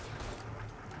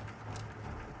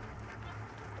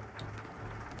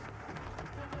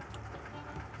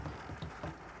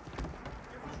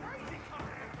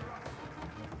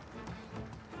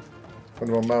 Hogy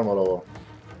van már valahol.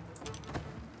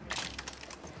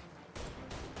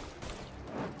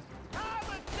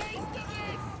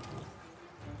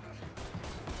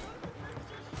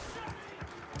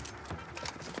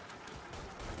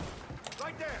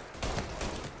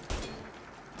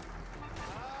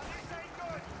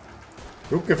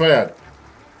 Rúgj ki fejed!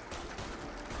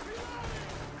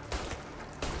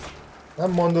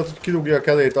 Nem mondod, hogy kirúgja a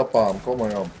kezét, apám,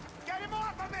 komolyan.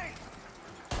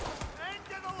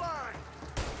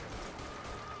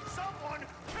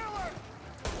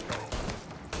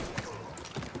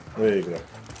 Végre.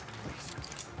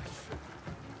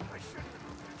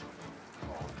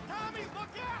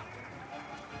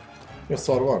 Mi a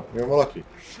szar van? Jön valaki?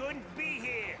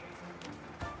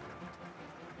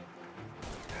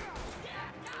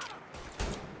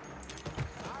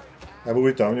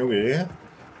 Elbújtam, nyugi.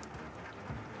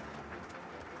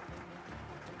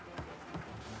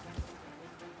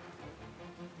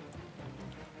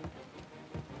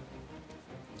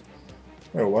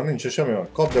 Jó van, nincs semmi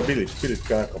van. Kapd a Billit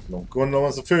kell kapnunk. Gondolom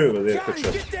az a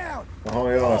fővezérköcsög.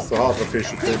 Aha, jó, azt a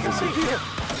hátrafésült főközít.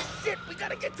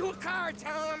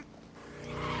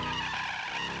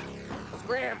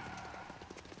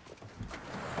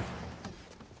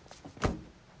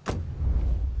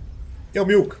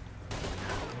 Nyomjuk!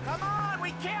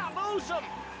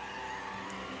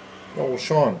 Jó,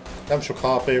 Sean, nem sok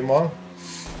HP-m van.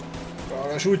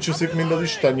 És úgy csúszik, mint az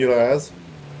istennyira ez.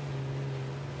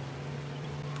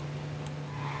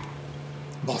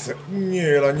 Basz,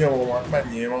 nyíl a nyomomat,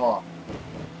 menjél ma!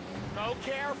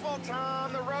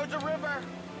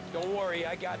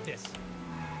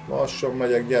 Lassan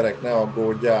megyek, gyerek, ne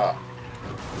aggódjál!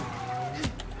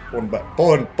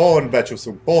 Pont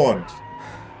becsúszunk, pont!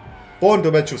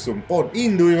 Pont becsúszunk, pont!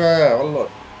 Indulj be, hallod?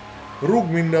 Rúg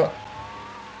mind a...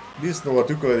 disznó a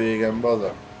tükörrégen,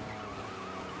 baza!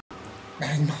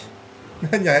 Menj ma!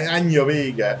 Menj, ennyi a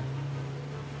vége!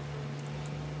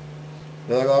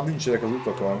 De legalább nincsenek az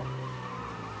utakon.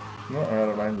 Na,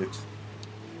 erre menjük.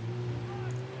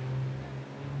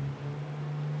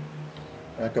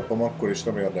 Elkapom akkor is,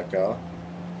 nem érdekel.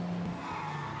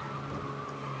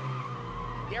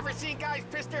 You ever seen guys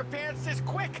piss their pants this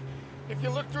quick? If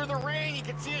you look through the rain, you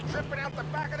can see it dripping out the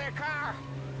back of their car.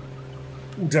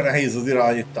 De nehéz az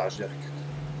irányítás, gyerekek.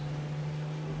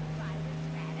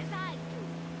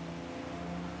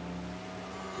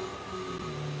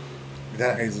 De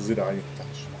nehéz az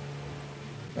irányítás.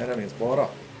 Merre mész, balra?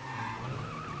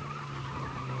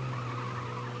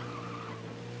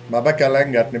 Már be kell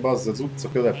lengetni, bazz, az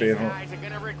utca közepén,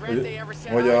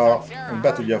 hogy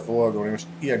be tudja fordulni. Most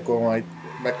ilyenkor már itt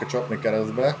meg kell csapni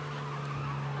keresztbe,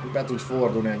 hogy be tudj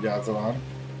fordulni egyáltalán.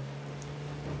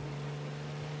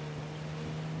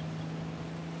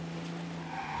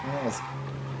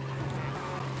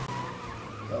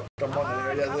 Tudtam mondani,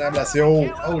 hogy ez nem lesz jó.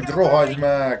 Úgy rohagy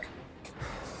meg!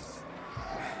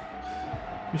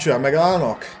 Micsoda,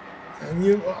 megállnak?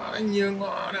 Ennyi,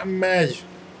 nem megy.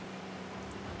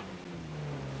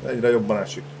 Egyre jobban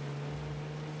esik.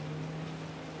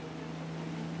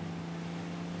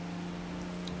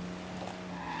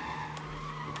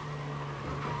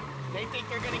 They think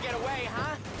they're gonna get away,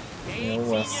 huh? They ain't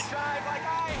seen you drive like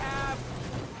I have.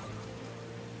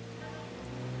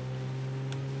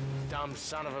 Dumb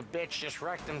son of a bitch just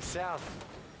wrecked himself.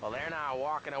 Well, they're not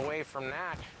walking away from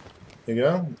that.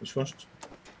 Igen, és most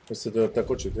összetörte a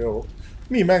kocsit, jó.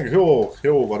 Mi meg?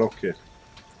 Jó van, oké.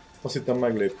 Azt hittem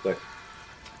megléptek.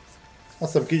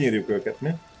 Azt hiszem kinyírjuk őket, mi?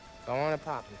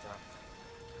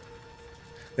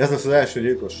 Ez lesz az első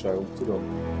gyilkosságunk,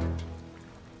 tudom.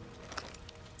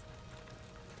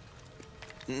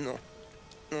 No,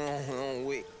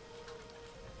 wait.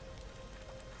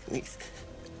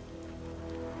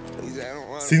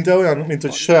 Szinte olyan, mint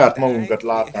hogy saját magunkat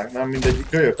látnánk, nem? Mindegy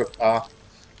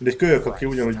kölyök, aki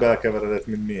ugyanúgy belekeveredett,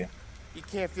 mint mi. You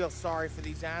can't feel sorry for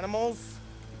these animals.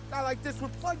 A guy like this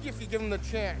would plug you if you give him the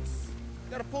chance.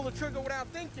 You gotta pull the trigger without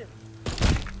thinking.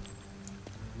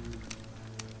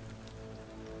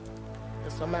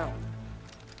 Guess I'm out.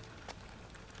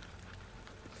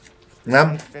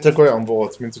 Nem? Csak olyan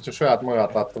volt, mint hogyha saját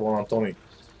magát látta volna Tony.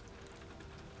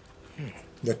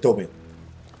 Vagy Tommy.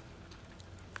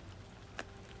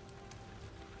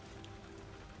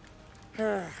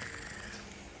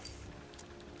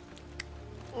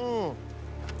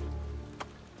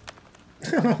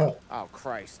 Oh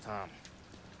Christ, Tom.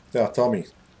 Yeah, Tommy.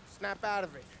 Snap out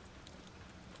of it.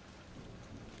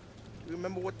 You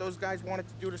remember what those guys wanted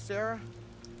to do to Sarah?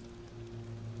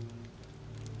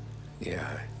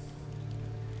 Yeah.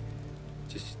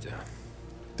 Just,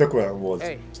 Tök olyan volt,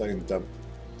 szerintem.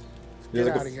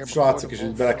 Ezek a srácok is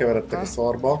így belekeveredtek a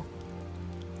szarba.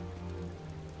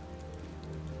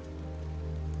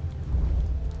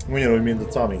 Ugyanúgy, mint a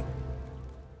Tommy.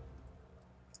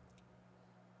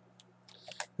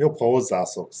 Jobb, ha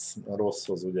hozzászoksz a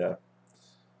rosszhoz, ugye.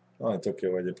 Nagyon tök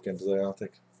jó egyébként az a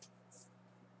játék.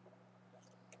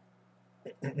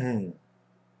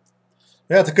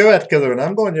 Hát a következő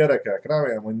nem gond, gyerekek?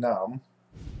 Remélem, hogy nem.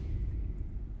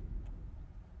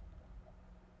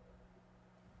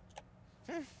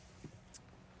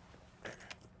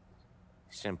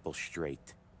 Simple,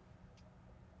 straight.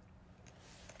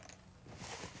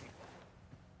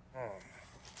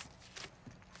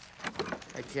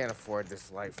 I can't afford this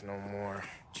life no more.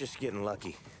 Just getting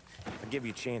lucky. I'll give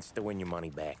you a chance to win your money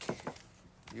back.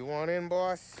 You want in,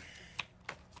 boss?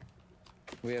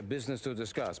 We have business to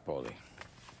discuss, Paulie.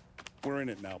 We're in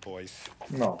it now, boys.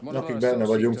 Na, akik benne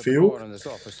vagyunk, fiúk.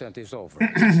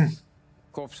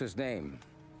 Corpse's name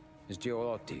is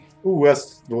Giolotti.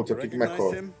 Ezt volt, akik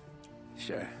meghal.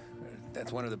 Sure.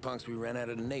 That's one of the punks we ran out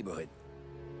of the neighborhood.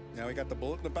 Now he got the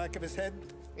bullet in the back of his head?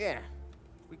 Yeah.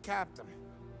 We capped him.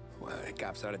 Well, the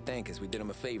cops ought to thank us. We did him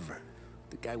a favor.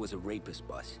 The guy was a rapist,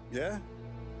 boss. Yeah?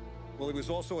 Well, he was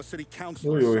also a city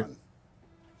councilor's son.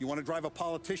 You want to drive a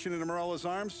politician into Morella's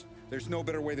arms? There's no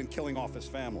better way than killing off his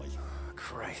family.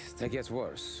 Christ. It gets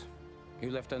worse. You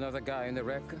left another guy in the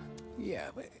wreck? Yeah,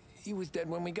 but he was dead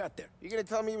when we got there. You gonna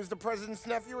tell me he was the president's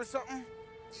nephew or something?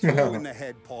 You in the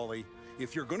head, Paulie.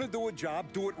 If you're gonna do a job,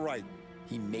 do it right.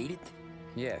 He made it?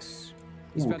 Yes.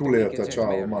 Túlélte a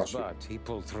csávó másik. But he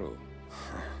pulled through.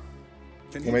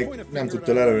 Még nem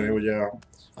tudta lelőni, ugye,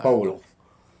 Paul.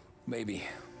 Maybe.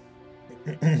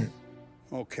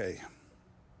 Okay.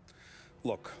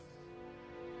 Look.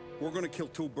 We're gonna kill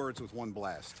two birds with one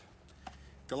blast.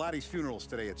 Galati's funeral's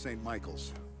today at St.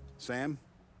 Michael's. Sam,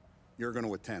 you're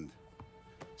gonna attend.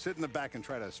 Sit in the back and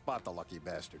try to spot the lucky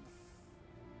bastard.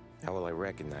 How will I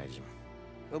recognize him?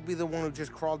 He'll be the one who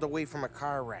just crawled away from a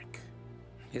car wreck.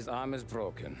 His arm is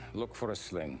broken. Look for a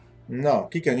sling. Na,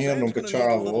 ki kell nyírnunk a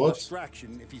csávót.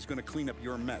 If he's gonna clean up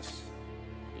your mess.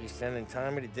 You sending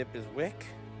Tommy to dip his wick?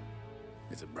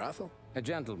 It's a brothel? A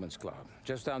gentleman's club,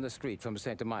 just down the street from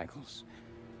St. Michael's.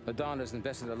 Madonna's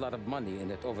invested a lot of money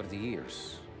in it over the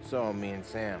years. So, me and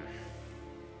Sam.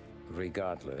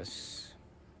 Regardless,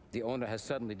 the owner has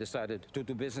suddenly decided to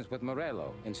do business with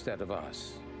Morello instead of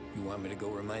us. You want me to go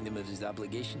remind him of his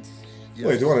obligations?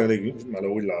 Itt van elég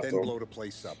meló, úgy látom.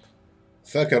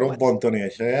 Fel kell robbantani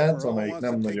egy helyet, amelyik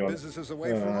nem nagyon,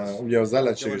 ugye az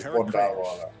ellenséges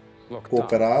bordával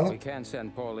kooperál. We can't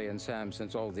send Paulie and Sam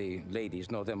since all the ladies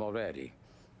know them already.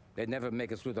 They'd never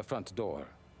make it through the front door.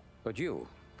 But you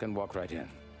can walk right in.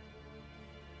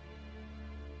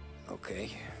 Okay.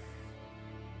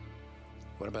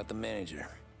 What about the manager?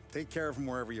 Take care of him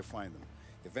wherever you find him.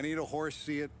 If any of the horse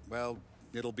see it, well,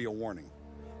 it'll be a warning.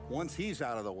 Once he's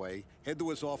out of the way, head to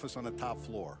his office on the top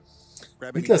floor.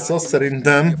 Mit lesz az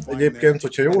szerintem, egyébként,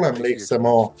 hogyha jól emlékszem,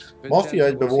 a Mafia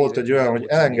 1-ben volt egy olyan, hogy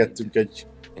elengedtünk egy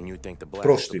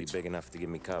prostit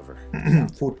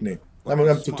futni.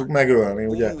 Nem tudtuk megölni,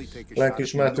 ugye?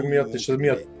 Lelkiismeretünk miatt, és ez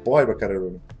miatt bajba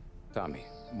kerülünk. Tommy,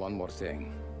 one more thing.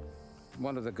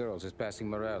 One of the girls is passing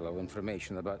Morello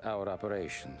information about our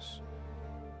operations.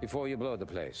 Before you blow the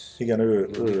place. Igen, ő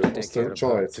azt a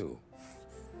csajt. You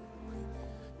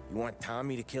want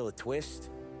Tommy to kill a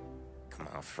twist? Come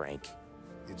on, Frank.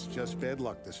 It's just bad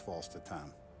luck this falls to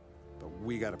Tom. But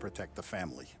we gotta protect the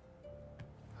family.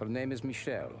 Her name is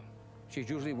Michelle. She's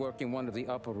usually working one of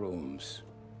the upper rooms.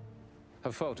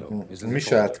 Her photo is in the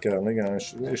Michelle-t kell, igen,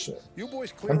 és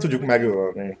nem tudjuk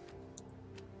megölni.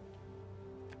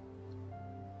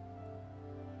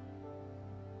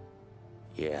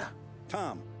 Yeah.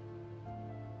 Tom.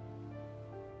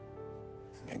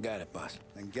 I got it, boss.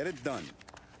 Then get it done.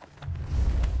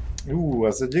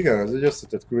 Ez egy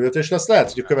összetett küldetés lesz.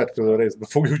 Lehet, hogy a következő részben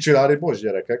fogjuk csinálni, bocs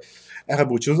gyerekek.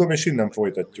 Elbúcsúzom, és innen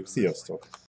folytatjuk. Sziasztok!